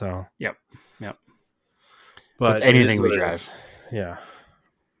out. So yep. But with anything we drive, yeah.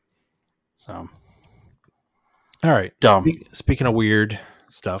 So all right. Dumb. Speaking of weird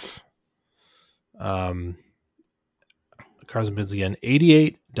stuff, cars and bids again.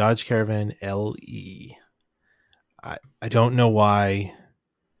 88 Dodge Caravan LE. I don't know why.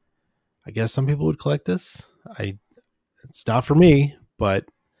 I guess some people would collect this. It's not for me, but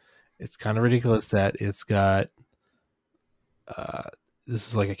it's kind of ridiculous that it's got. This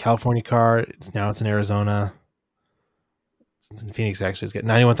is like a California car. It's in Arizona. It's in Phoenix actually. It's got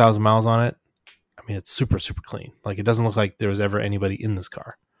 91,000 miles on it. I mean, it's super super clean. Like it doesn't look like there was ever anybody in this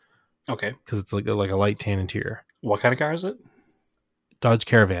car. Okay, because it's like a light tan interior. What kind of car is it? Dodge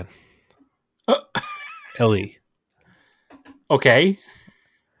Caravan. LE. Okay.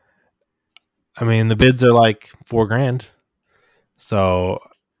 I mean, the bids are like $4,000. So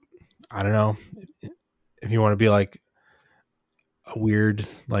I don't know if you want to be like a weird,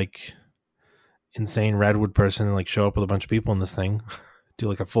 like insane redwood person and like show up with a bunch of people in this thing, do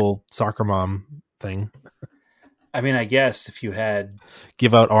like a full soccer mom thing. I mean, I guess if you had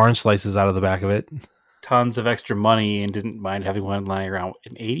give out orange slices out of the back of it, tons of extra money and didn't mind having one lying around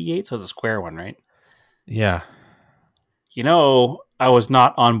in 88, so it's a square one, right? Yeah. You know, I was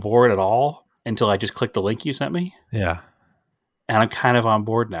not on board at all until I just clicked the link you sent me. Yeah. And I'm kind of on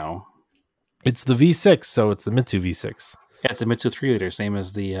board now. It's the V6, so it's the Mitsu V6. Yeah, it's a Mitsu 3-liter, same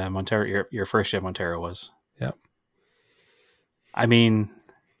as the Montero, your first gen Montero was. Yep. I mean,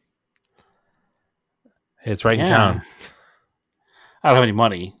 it's right in town. I don't have any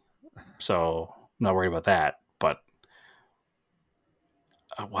money, so I'm not worried about that. But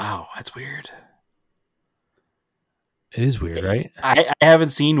wow, that's weird. It is weird, right? I haven't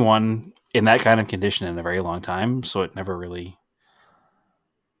seen one in that kind of condition in a very long time, so it never really.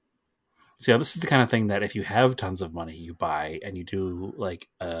 See, this is the kind of thing that if you have tons of money, you buy and you do like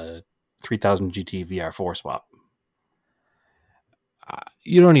a 3000 GT VR4 swap.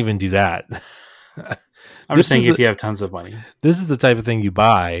 You don't even do that. I'm just saying if you have tons of money. This is the type of thing you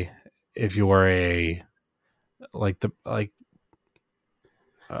buy if you're if you're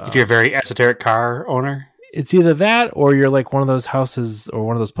a very esoteric car owner. It's either that or you're like one of those houses or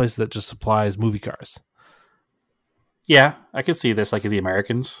one of those places that just supplies movie cars. Yeah, I could see this like in the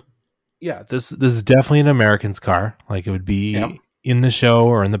Americans. Yeah, this is definitely an American's car. Like it would be in the show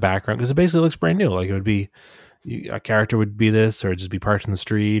or in the background because it basically looks brand new. Like it would be a character would be this or just be parked in the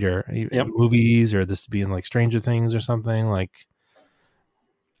street or movies or this would be in like Stranger Things or something like.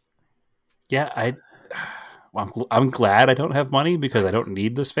 Yeah, I'm glad I don't have money because I don't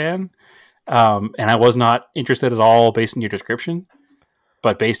need this van. And I was not interested at all based on your description,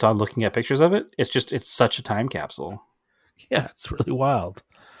 but based on looking at pictures of it, it's such a time capsule. Yeah, it's really wild.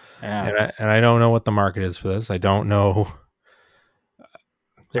 Yeah. And I don't know what the market is for this. I don't know.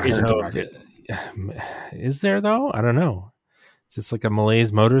 There isn't a market. Is there though? I don't know. Is this like a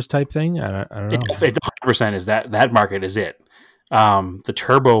Malaise Motors type thing? I don't know. It 100% is that market is it. The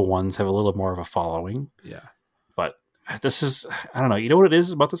turbo ones have a little more of a following. Yeah. But this is, I don't know. You know what it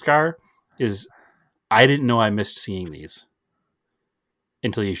is about this car is I didn't know I missed seeing these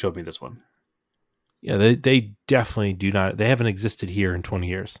until you showed me this one. Yeah, they definitely do not. They haven't existed here in 20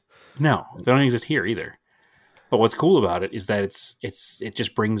 years. No, they don't exist here either. But what's cool about it is that it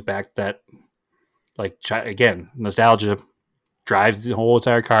just brings back that, like, again, nostalgia drives the whole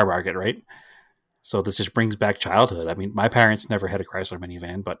entire car market, right? So this just brings back childhood. I mean, my parents never had a Chrysler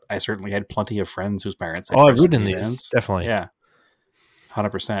minivan, but I certainly had plenty of friends whose parents had I've ridden in these, definitely. Yeah,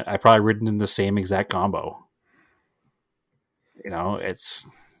 100%. I've probably ridden in the same exact combo. You know, it's...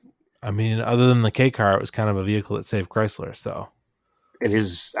 I mean, other than the K car, it was kind of a vehicle that saved Chrysler, so... It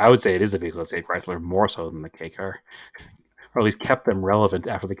is, I would say it is a vehicle that saved Chrysler more so than the K car. Or at least kept them relevant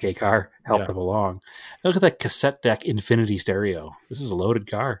after the K car helped them along. Look at that cassette deck Infinity stereo. This is a loaded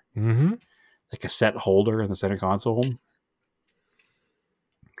car. Mm-hmm. The cassette holder in the center console.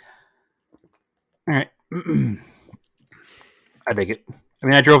 All right. I dig it. I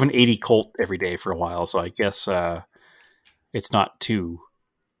mean, I drove an 80 Colt every day for a while, so I guess it's not too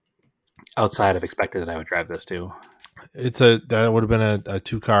outside of expected that I would drive this too. that would have been a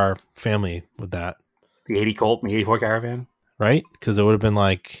 2-car family with that, The 80 Colt and the 84 Caravan. right? Because it would have been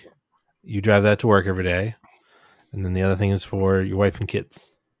like you drive that to work every day, and then the other thing is for your wife and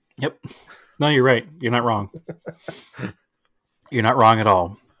kids. Yep. No, you're right. You're not wrong. You're not wrong at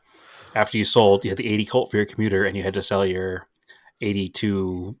all. After you sold, you had the 80 Colt for your commuter, and you had to sell your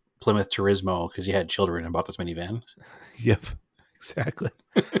 82 Plymouth Turismo because you had children and bought this minivan. Yep, exactly.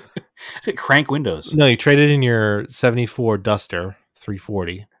 It's got crank windows. No, you traded in your 74 Duster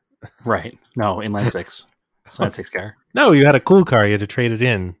 340. Right. No, inline six. Inline six car. No, you had a cool car. You had to trade it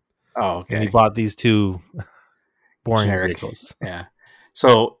in. Oh, okay. And you bought these two boring Generic. vehicles. Yeah.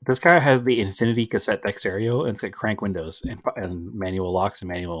 So this car has the Infinity cassette deck stereo, and it's got crank windows and manual locks and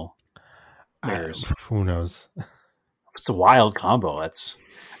manual mirrors. Who knows? It's a wild combo. It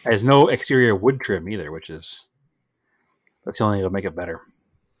has no exterior wood trim either, that's the only thing that'll make it better.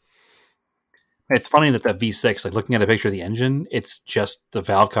 It's funny that V6, like looking at a picture of the engine, it's just the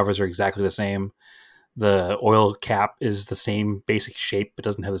valve covers are exactly the same. The oil cap is the same basic shape. It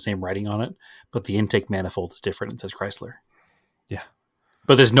doesn't have the same writing on it, but the intake manifold is different. It says Chrysler. Yeah.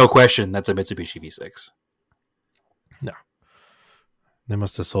 But there's no question that's a Mitsubishi V6. No. They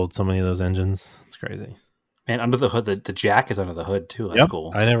must have sold so many of those engines. It's crazy. Man, under the hood, the jack is under the hood too. That's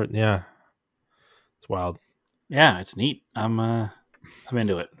cool. Yeah. It's wild. Yeah, it's neat. I'm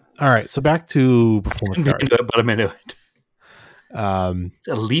into it. All right, so back to performance cars. But I'm into it. It's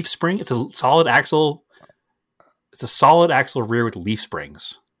a leaf spring. It's a solid axle. It's a solid axle rear with leaf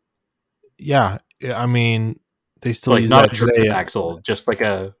springs. Yeah, I mean, they still use not that a drift today. axle, just like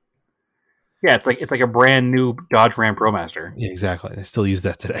a. Yeah, it's like a brand new Dodge Ram ProMaster. Yeah, exactly. They still use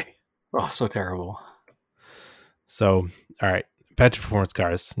that today. Oh, so terrible. So, all right, back to performance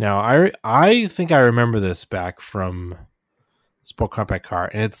cars. Now, I think I remember this back from Sport Compact Car,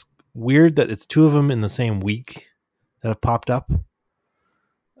 and it's weird that it's two of them in the same week that have popped up.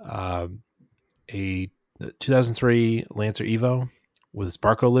 A 2003 Lancer Evo with a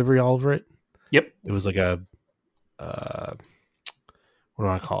Sparco livery all over it. Yep. It was like a what do I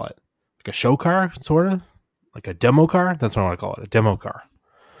want to call it? Like a show car, sort of like a demo car. That's what I want to call it, a demo car.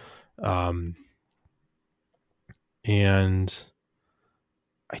 And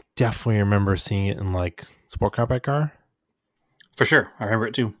I definitely remember seeing it in like Sport Compact Car. For sure. I remember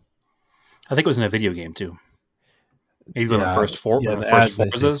it too. I think it was in a video game too. Maybe one of the first four. Yeah, one of the first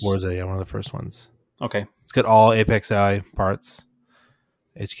Forzas. Forza, yeah, one of the first ones. Okay. It's got all Apex I parts,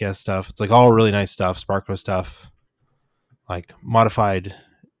 HKS stuff. It's like all really nice stuff, Sparco stuff, like modified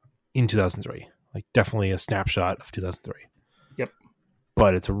in 2003. Like definitely a snapshot of 2003. Yep.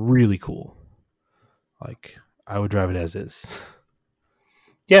 But it's really cool. Like I would drive it as is.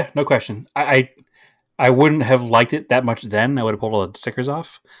 Yeah, no question. I wouldn't have liked it that much then. I would have pulled all the stickers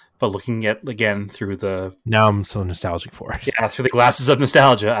off. But looking at again through the now I'm so nostalgic for it. Yeah, through the glasses of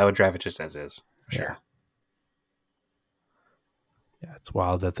nostalgia, I would drive it just as is. For sure. Yeah, it's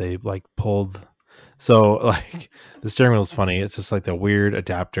wild that they like pulled. So like the steering wheel is funny. It's just like the weird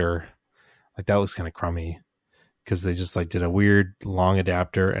adapter. Like that looks kind of crummy because they just like did a weird long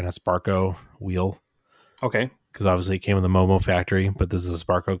adapter and a Sparco wheel. Okay. Because obviously it came in the Momo factory, but this is a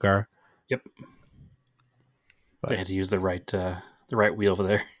Sparco car. Yep. But they had to use the right wheel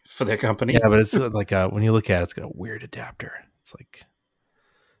for their company. Yeah, but it's like when you look at it, it's got a weird adapter. It's like,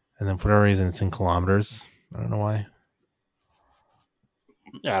 and then for whatever reason, it's in kilometers. I don't know why.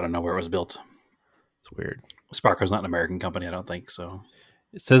 I don't know where it was built. It's weird. Sparco's not an American company, I don't think so.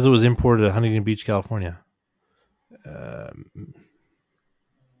 It says it was imported to Huntington Beach, California.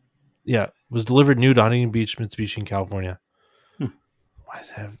 Yeah, it was delivered new to Huntington Beach, Mitsubishi in California.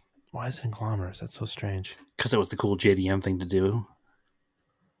 Why is it in kilometers? That's so strange. Because it was the cool JDM thing to do.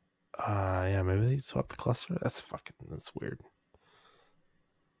 Yeah, maybe they swapped the cluster. That's weird.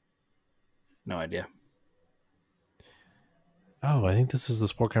 No idea. Oh, I think this is the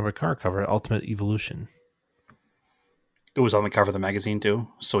Sport Compact Car cover, Ultimate Evolution. It was on the cover of the magazine too,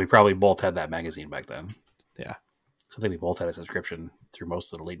 so we probably both had that magazine back then. Yeah. So I think we both had a subscription through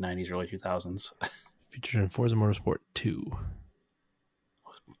most of the late 90s, early 2000s. Featured in Forza Motorsport 2.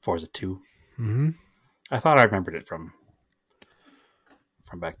 Forza 2? Mm-hmm. I thought I remembered it from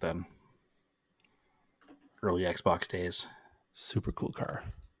back then. Early Xbox days. Super cool car.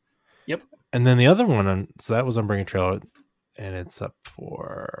 Yep. And then the other one, so that was on Bring a Trailer, and it's at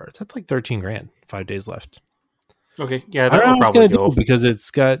like $13,000. 5 days left. Okay, yeah, I don't know what it's gonna do because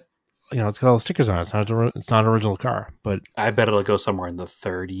it's got all the stickers on it. It's not an original car, but I bet it'll go somewhere in the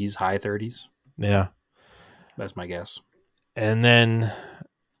 30s, high 30s. Yeah, that's my guess. And then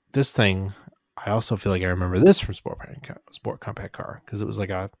this thing, I also feel like I remember this from Sport Compact Car because it was like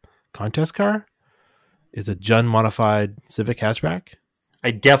a contest car. is a Jun modified Civic hatchback.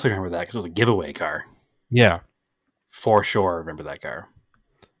 I definitely remember that because it was a giveaway car. Yeah. For sure, I remember that car.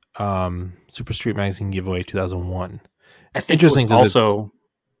 Super Street Magazine giveaway 2001. I It's think it was interesting because also...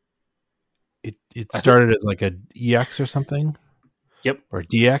 it started as like a EX or something. Yep. Or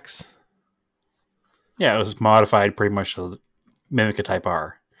DX. Yeah, it was modified pretty much to mimic a Type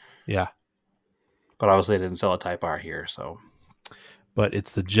R. Yeah. But obviously they didn't sell a Type R here, so... But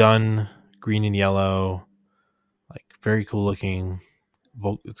it's the Jun, green and yellow, like very cool looking.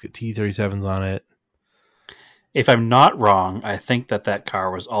 It's got T37s on it. If I'm not wrong, I think that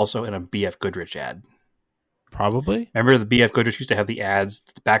car was also in a BF Goodrich ad. Probably. Remember the BF Goodrich used to have the ads?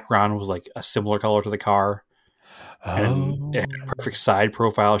 The background was like a similar color to the car. And it had a perfect side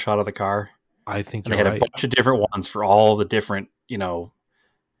profile shot of the car. I think and they had a bunch of different ones for all the different,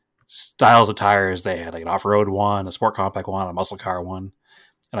 styles of tires. They had like an off-road one, a sport compact one, a muscle car one.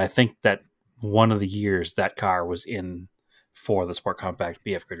 And I think that one of the years that car was in for the sport compact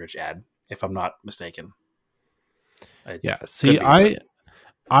BF Goodrich ad, if I'm not mistaken. I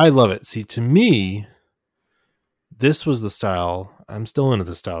love it. See, to me, this was the style. I'm still into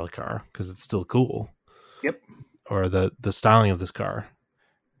the style of car because it's still cool. Yep. Or the styling of this car.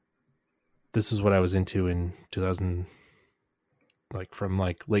 This is what I was into in 2000, from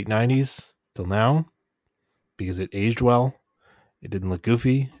late 90s till now, because it aged well. It didn't look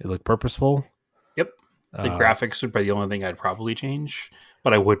goofy. It looked purposeful. Yep. The graphics would be the only thing I'd probably change,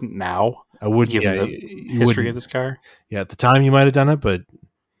 but I wouldn't now. I wouldn't, given the history of this car. Yeah, at the time you might have done it, but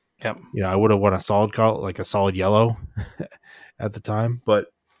yep. I would have won a solid car, like a solid yellow at the time. But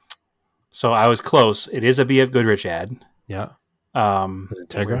so I was close. It is a BF Goodrich ad. Yeah.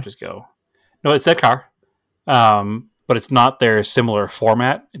 Integra? Where just go? No, it's that car. But it's not their similar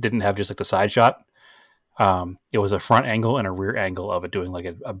format. It didn't have just like the side shot. It was a front angle and a rear angle of it doing like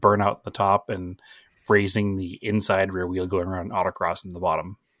a burnout at the top and raising the inside rear wheel going around autocross in the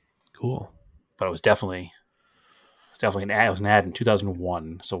bottom. Cool. But it was definitely an ad. It was an ad in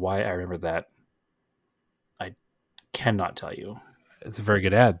 2001. So why I remember that, I cannot tell you. It's a very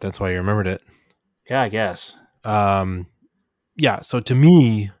good ad. That's why you remembered it. Yeah, I guess. Yeah. So to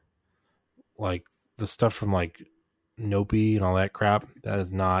me, like the stuff from like Nopi and all that crap, that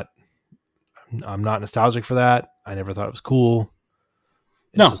is not. I'm not nostalgic for that. I never thought it was cool.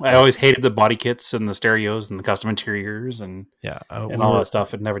 I always hated the body kits and the stereos and the custom interiors and all that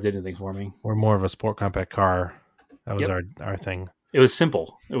stuff. It never did anything for me. We're more of a sport compact car. That was our thing. It was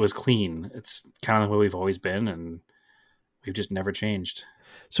simple. It was clean. It's kind of the way we've always been, and we've just never changed.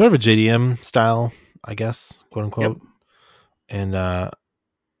 Sort of a JDM style, I guess, quote unquote. Yep. And I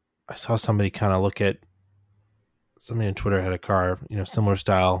saw somebody kind of look at somebody on Twitter had a car, similar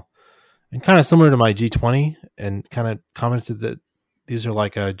style and kind of similar to my G20, and kind of commented that these are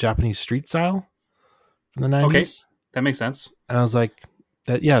like a Japanese street style from the 90s. Okay, that makes sense. And I was like,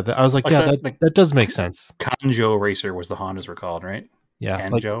 that does make sense. Kanjo Racer was the Hondas were called, right? Yeah.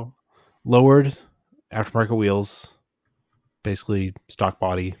 Kanjo. Like lowered aftermarket wheels, basically stock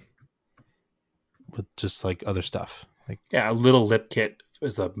body with just like other stuff. Like a little lip kit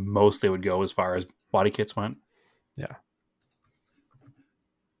is the most they would go as far as body kits went. Yeah.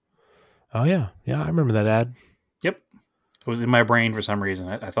 Oh yeah. Yeah, I remember that ad. Yep. It was in my brain for some reason.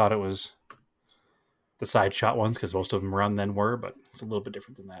 I thought it was the side shot ones because most of them run then were, but it's a little bit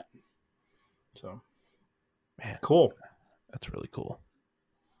different than that. So, man, cool. That's really cool.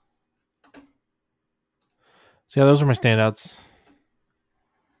 So yeah, those are my standouts.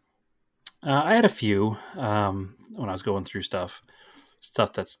 I had a few when I was going through stuff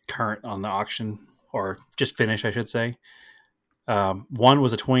that's current on the auction or just finished, I should say. One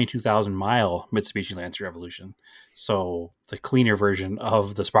was a 22,000 mile Mitsubishi Lancer Evolution. So the cleaner version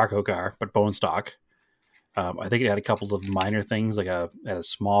of the Sparco car, but bone stock. I think it had a couple of minor things, like it had a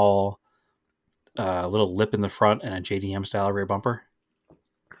small little lip in the front and a JDM style rear bumper.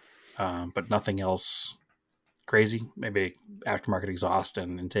 But nothing else crazy. Maybe aftermarket exhaust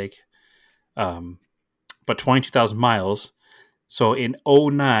and intake. But 22,000 miles. So in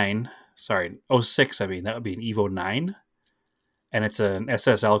 06, that would be an Evo 9. And it's an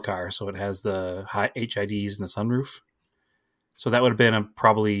SSL car, so it has the high HIDs and the sunroof. So that would have been a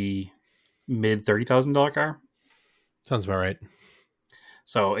probably mid $30,000 car. Sounds about right.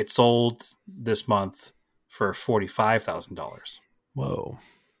 So it sold this month for $45,000. Whoa!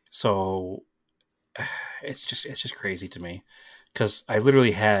 So it's just crazy to me because I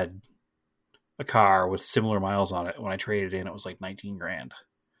literally had a car with similar miles on it when I traded in. It was like 19 grand,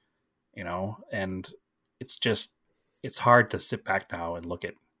 and it's hard to sit back now and look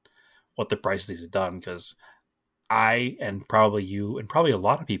at what the prices these have done because I and probably you and probably a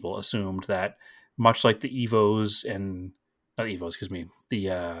lot of people assumed that much like the Evos and not Evos, excuse me,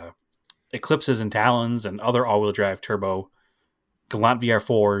 the Eclipses and Talons and other all-wheel drive turbo Galant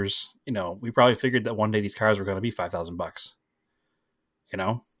VR4s. We probably figured that one day these cars were going to be $5,000.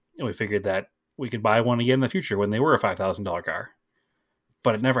 And we figured that we could buy one again in the future when they were a $5,000 car,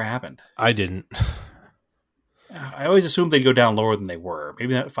 but it never happened. I didn't. I always assumed they'd go down lower than they were.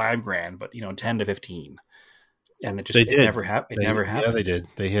 Maybe not $5,000, but 10 to 15. And it never happened. It never happened. Yeah, they did.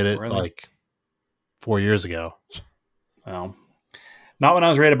 They hit it like 4 years ago. Well, not when I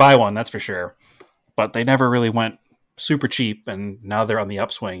was ready to buy one, that's for sure. But they never really went super cheap, and now they're on the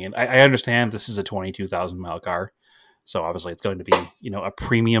upswing. And I understand this is a 22,000 mile car, so obviously it's going to be a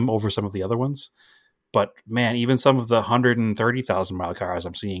premium over some of the other ones. But man, even some of the 130,000 mile cars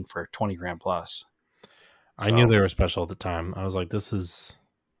I'm seeing for 20 grand plus. I knew they were special at the time. I was like, these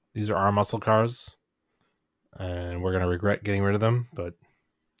are our muscle cars, and we're going to regret getting rid of them. But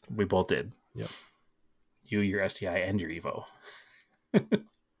we both did. Yep. You, your STI, and your Evo.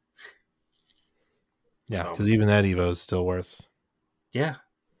 Yeah, because even that Evo is still worth. Yeah,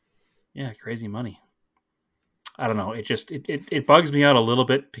 crazy money. I don't know. It just it bugs me out a little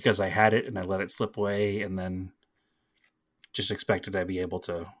bit because I had it and I let it slip away, and then just expected I'd be able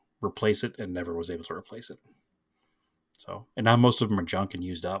to replace it and never was able to replace it. So, and now most of them are junk and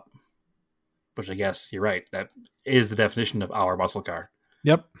used up, which I guess you're right. That is the definition of our muscle car.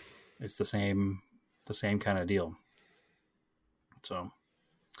 Yep. It's the same kind of deal. So,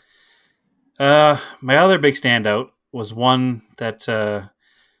 my other big standout was one that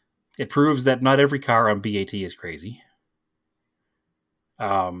it proves that not every car on BAT is crazy.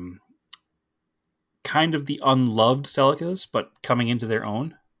 Kind of the unloved Celicas, but coming into their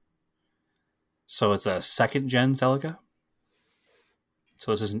own. So it's a second gen Celica.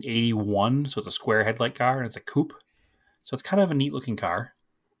 So this is an 81. So it's a square headlight car and it's a coupe. So it's kind of a neat looking car.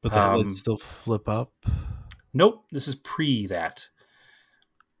 But the headlights still flip up? Nope. This is pre that.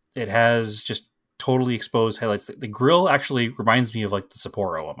 It has just totally exposed headlights. The grille actually reminds me of like the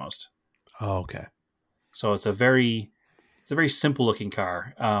Sapporo almost. Oh, okay. So it's a very simple looking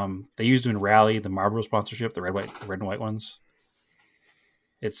car. They used them in Rally, the Marlboro sponsorship, the red and white ones.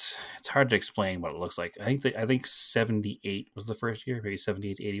 It's hard to explain what it looks like. I think 78 was the first year, maybe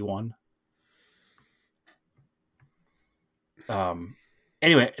 78 to 81.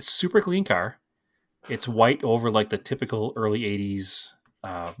 Anyway, it's a super clean car. It's white over like the typical early 80s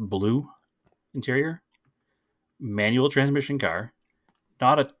blue interior. Manual transmission car.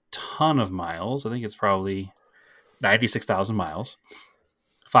 Not a ton of miles. I think it's probably 96,000 miles.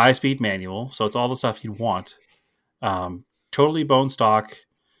 5-speed manual, so it's all the stuff you'd want. Totally bone stock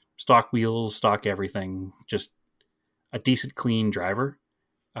wheels, stock everything. Just a decent, clean driver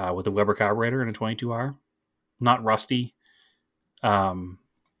with a Weber carburetor and a 22R. Not rusty. On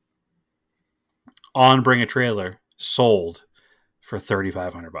Bring a Trailer, sold for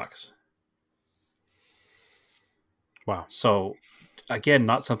 $3,500. Wow. So, again,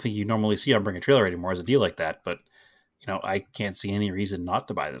 not something you normally see on Bring a Trailer anymore as a deal like that, but I can't see any reason not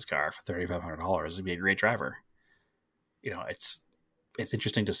to buy this car for $3,500. It'd be a great driver. It's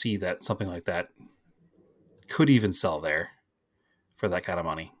interesting to see that something like that could even sell there for that kind of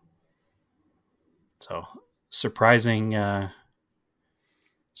money. So surprising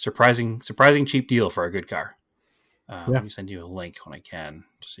cheap deal for a good car. Let me send you a link when I can,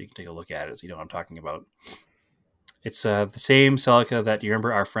 just so you can take a look at it, so you know what I'm talking about. It's the same Celica that, you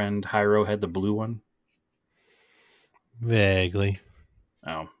remember our friend Hyro had, the blue one? Vaguely.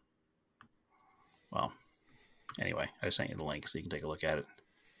 Oh. Well, anyway, I just sent you the link so you can take a look at it.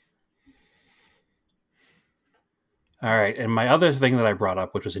 All right, and my other thing that I brought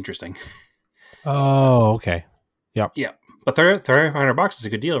up, which was interesting. Oh, okay. Yep. Yeah, but $3,500 is a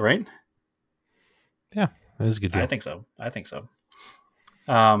good deal, right? Yeah, it is a good deal. I think so.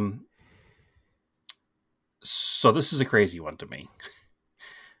 So this is a crazy one to me.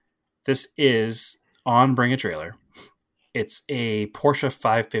 This is on Bring a Trailer. It's a Porsche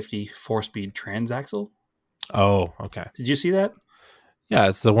 550 4-speed transaxle. Oh, okay. Did you see that? Yeah,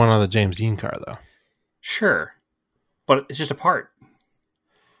 it's the one on the James Dean car, though. Sure, but it's just a part.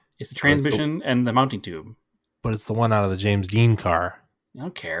 It's the transmission and the mounting tube. But it's the one out of the James Dean car. I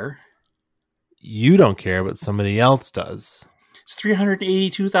don't care. You don't care, but somebody else does. It's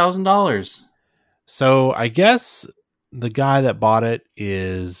 $382,000. So I guess the guy that bought it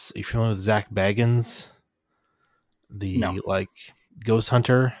is, are you familiar with Zach Baggins? Ghost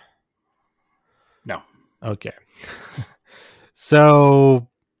hunter? No. Okay. So,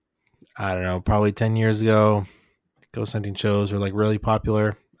 I don't know, probably 10 years ago, ghost hunting shows were like really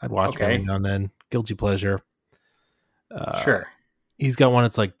popular. I'd watch them every now and then. Guilty pleasure. Sure. he's got one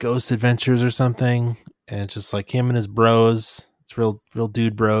that's like Ghost Adventures or something, and it's just like him and his bros. It's real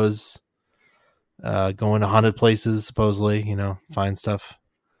dude bros going to haunted places, supposedly, find stuff.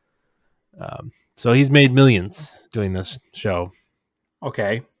 So he's made millions doing this show.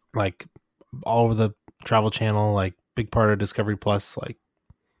 Okay. Like all over the Travel Channel, like big part of Discovery Plus. Like,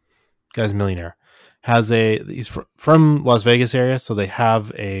 guy's a millionaire. He's from Las Vegas area, so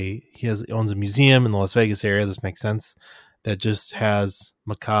he owns a museum in the Las Vegas area. This makes sense. That just has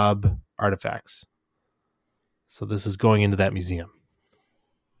macabre artifacts. So this is going into that museum.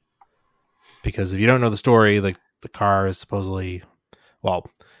 Because if you don't know the story, like the car is supposedly,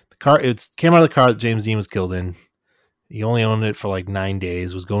 it came out of the car that James Dean was killed in. He only owned it for like 9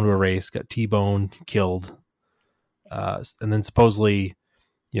 days, was going to a race, got T-boned, killed. And then supposedly,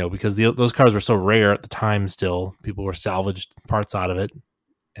 because those cars were so rare at the time still, people were salvaged parts out of it.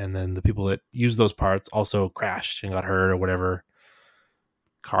 And then the people that used those parts also crashed and got hurt or whatever.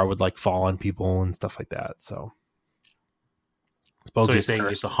 Car would like fall on people and stuff like that. So you're saying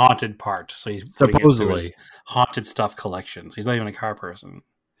it's a haunted part. So he's supposedly haunted stuff collections. He's not even a car person.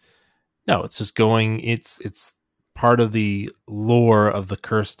 No, it's just it's part of the lore of the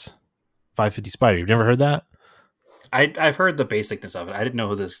cursed 550 Spider. You've never heard that? I've heard the basicness of it. I didn't know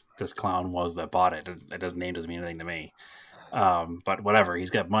who this clown was that bought it. His name doesn't mean anything to me. But whatever, he's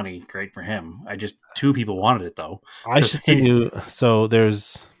got money. Great for him. Two people wanted it though. I should tell you. So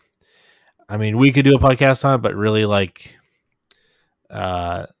we could do a podcast on it, but really like,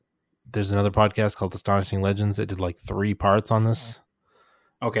 there's another podcast called Astonishing Legends that did like 3 parts on this.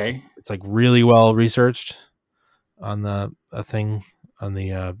 Okay. It's like really well researched on the thing on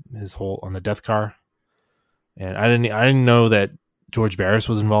the on the death car. And I didn't know that George Barris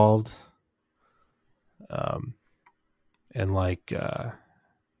was involved. And like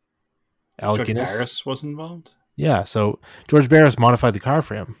Alec Guinness. Barris was involved? Yeah, so George Barris modified the car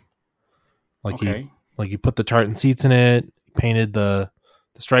for him. Like he put the tartan seats in it, painted the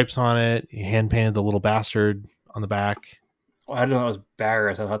stripes on it, he hand painted the little bastard on the back. Well, I didn't know it was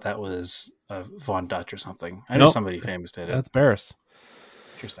Barris. I thought that was Von Dutch or something. I know somebody famous did it. That's Barris.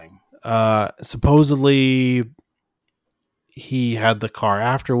 Interesting. Supposedly he had the car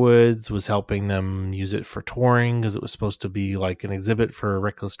afterwards, was helping them use it for touring because it was supposed to be like an exhibit for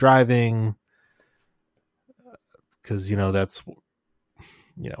reckless driving. Because, that's,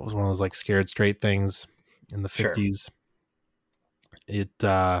 it was one of those like scared straight things in the 50s. It,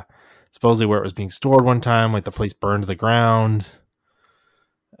 supposedly where it was being stored one time, like the place burned to the ground.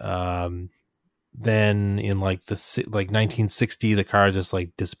 Then in like 1960, the car just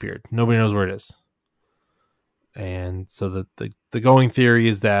like disappeared. Nobody knows where it is. And so the going theory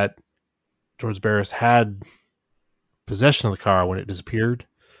is that George Barris had possession of the car when it disappeared.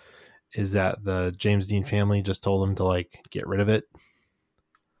 Is that the James Dean family just told him to like get rid of it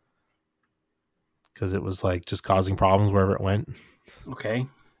because it was like just causing problems wherever it went. Okay.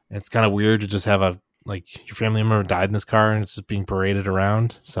 It's kind of weird to just have your family member died in this car and it's just being paraded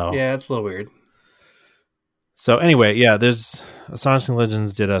around. So yeah, it's a little weird. So anyway, yeah, there's Astonishing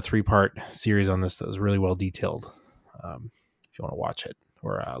Legends did a 3-part series on this that was really well detailed. If you want to watch it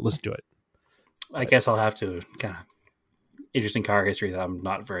or listen to it, I guess I'll have to kind of interesting car history that I'm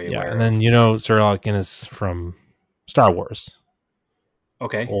not very aware of. And then Sir Alec Guinness from Star Wars.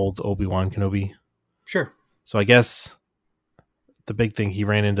 Okay. Old Obi-Wan Kenobi. Sure. So I guess the big thing, he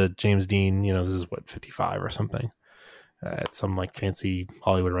ran into James Dean, this is 55 or something, at some like fancy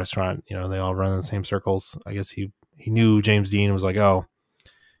Hollywood restaurant. They all run in the same circles. I guess he knew James Dean and was like, oh,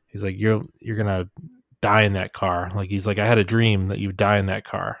 he's like, you're going to die in that car. Like, he's like, I had a dream that you would die in that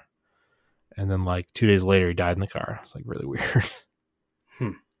car. And then like 2 days later, he died in the car. It's like really weird.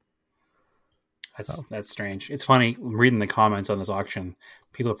 That's strange. It's funny reading the comments on this auction.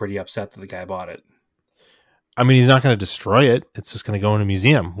 People are pretty upset that the guy bought it. I mean, he's not going to destroy it. It's just going to go in a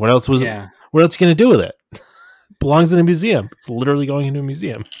museum. What else was it? What else are you going to do with it? Belongs in a museum. It's literally going into a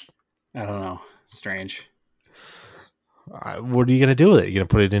museum. I don't know. Strange. What are you going to do with it? You going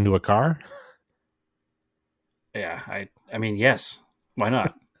to put it into a car? Yeah, I mean, yes. Why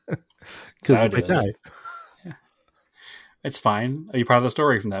not? Because it might die. Yeah. It's fine. Are you part of the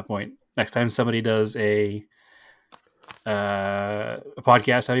story from that point? Next time somebody does a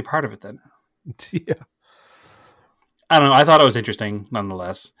podcast, I'll be part of it then. Yeah. I don't know. I thought it was interesting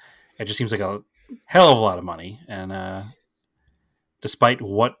nonetheless. It just seems like a hell of a lot of money. And despite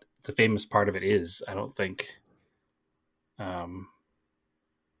what the famous part of it is, I don't think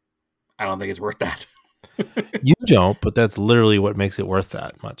it's worth that. You don't, but that's literally what makes it worth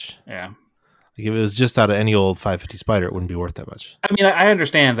that much. Yeah. Like if it was just out of any old 550 Spider, it wouldn't be worth that much. I mean, I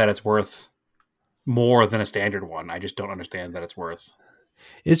understand that it's worth more than a standard one. I just don't understand that it's worth.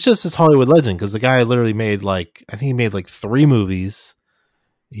 It's just this Hollywood legend because the guy literally made I think he made like 3 movies.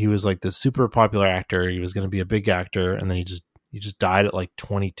 He was like this super popular actor. He was going to be a big actor, and then he just died at like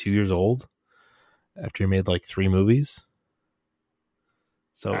 22 years old after he made like 3 movies.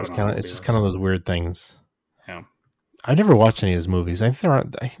 So it's just kind of those weird things. Yeah, I never watched any of his movies. I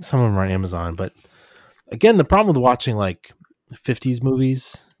think some of them are on Amazon, but again, the problem with watching like 50s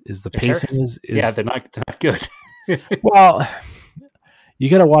movies is the pacing is they're not good. Well, you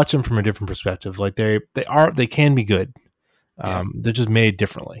got to watch them from a different perspective. Like they can be good. They're just made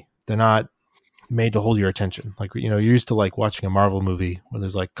differently. They're not made to hold your attention. Like, you're used to like watching a Marvel movie where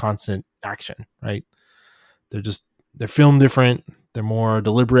there's like constant action, right? They're filmed different. They're more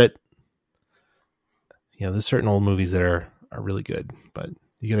deliberate. There's certain old movies that are really good, but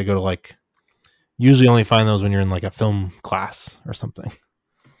you got to go to like, usually only find those when you're in like a film class or something.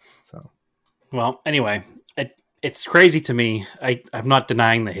 So, well, anyway, it's crazy to me. I'm not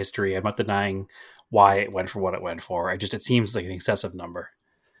denying the history. I'm not denying why it went for what it went for. It seems like an excessive number.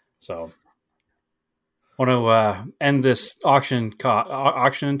 So I want to end this auction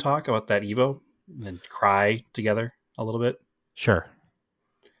and talk about that Evo and then cry together a little bit. Sure.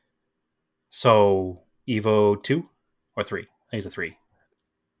 So Evo 2 or 3? I think it's a 3.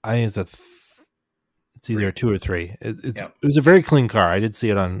 I think it's either a 2 or 3. It was a very clean car. I did see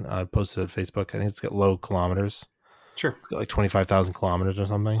it on posted on Facebook. I think it's got low kilometers. Sure. It's got like 25,000 kilometers or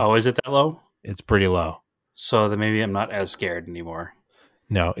something. Oh, is it that low? It's pretty low. So then maybe I'm not as scared anymore.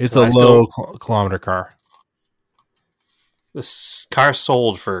 No, it's a low kilometer car. This car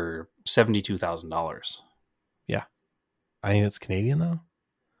sold for $72,000. Yeah. I think it's Canadian though.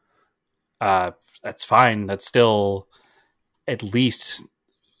 That's fine. That's still at least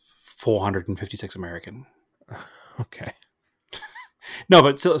 456 American. Okay. No,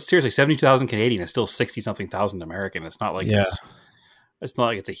 but seriously, 72,000 Canadian is still 60 something thousand American. It's not like it's not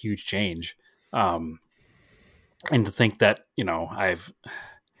like it's a huge change. And to think that,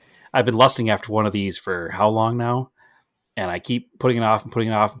 I've been lusting after one of these for how long now? And I keep putting it off and putting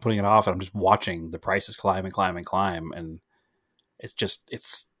it off and putting it off. And I'm just watching the prices climb and climb and climb. And it's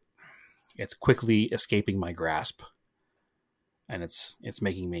quickly escaping my grasp. And it's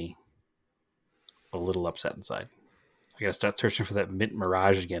making me a little upset inside. I gotta start searching for that Mint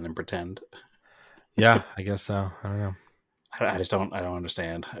Mirage again and pretend. Yeah, I guess so. I don't know. I don't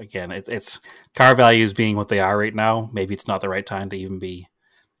understand. Again, it's car values being what they are right now. Maybe it's not the right time to even be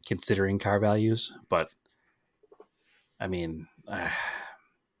considering car values, but I mean, I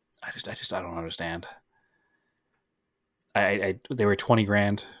don't understand. They were 20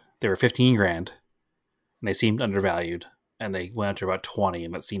 grand. They were 15 grand and they seemed undervalued, and they went up to about 20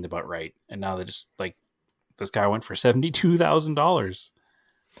 and that seemed about right. And now they just like, this guy went for $72,000.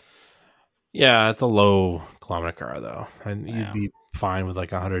 Yeah, it's a low kilometer car though, and you'd be fine with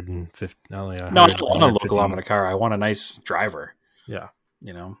like 150. No, I don't want a low kilometer car. I want a nice driver. Yeah,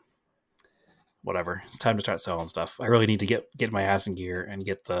 whatever. It's time to start selling stuff. I really need to get my ass in gear and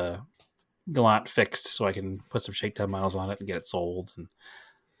get the Galant fixed so I can put some shakedown miles on it and get it sold and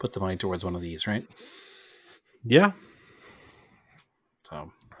put the money towards one of these. Right? Yeah.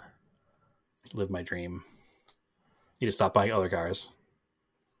 So, live my dream. Need to stop buying other cars.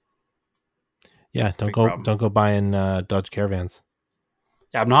 Yeah, don't go buying Dodge Caravans.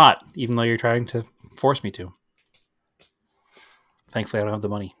 Yeah, I'm not, even though you're trying to force me to. Thankfully, I don't have the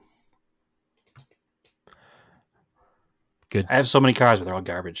money. Good. I have so many cars, but they're all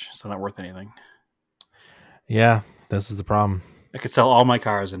garbage, so they're not worth anything. Yeah, this is the problem. I could sell all my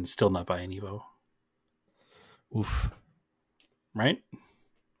cars and still not buy an Evo. Oof. Right?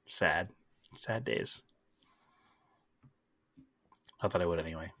 Sad days. Not that I would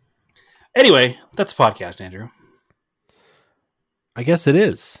anyway. Anyway, that's a podcast, Andrew. I guess it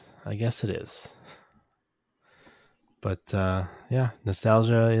is. But yeah,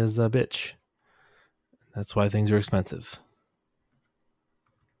 nostalgia is a bitch. That's why things are expensive.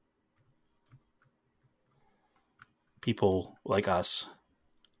 People like us,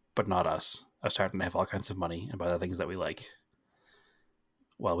 but not us, are starting to have all kinds of money and buy the things that we like.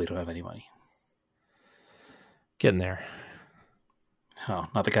 Well, we don't have any money. Getting there. Oh,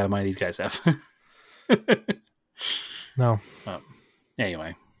 not the kind of money these guys have. No.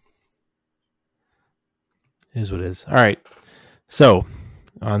 Anyway. It is what it is. All right. So,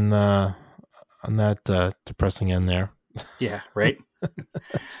 on that depressing end there. Yeah, right?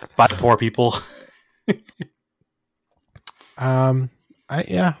 Buy poor people.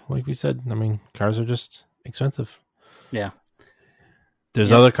 Like we said, I mean, cars are just expensive. Yeah. There's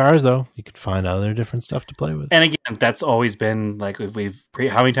Yeah. other cars though. You could find other different stuff to play with. And again, that's always been like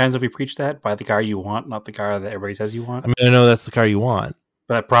how many times have we preached that? Buy the car you want, not the car that everybody says you want. I mean, I know that's the car you want.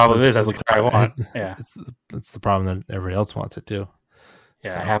 But the problem is It's that's the car I want. Yeah. It's the problem that everybody else wants it too.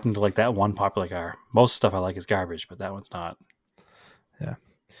 Yeah, So. I happen to like that one popular car. Most stuff I like is garbage, but that one's not. Yeah.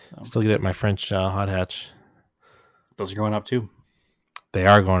 So. Still get my French hot hatch. Those are going up too. They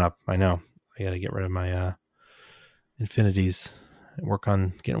are going up. I know. I got to get rid of my Infinities and work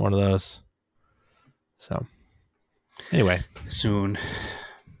on getting one of those. So, anyway. Soon.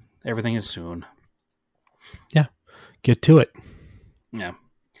 Everything is soon. Yeah. Get to it. Yeah.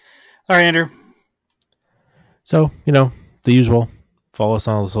 All right, Andrew. So, the usual. Follow us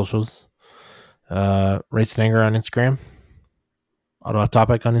on all the socials. Rates and Anger on Instagram. Auto Off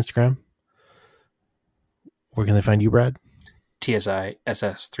Topic on Instagram. Where can they find you, Brad?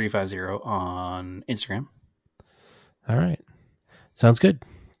 TSISS350 on Instagram. All right. Sounds good.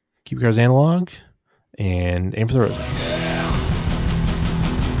 Keep your cars analog and aim for the rosy.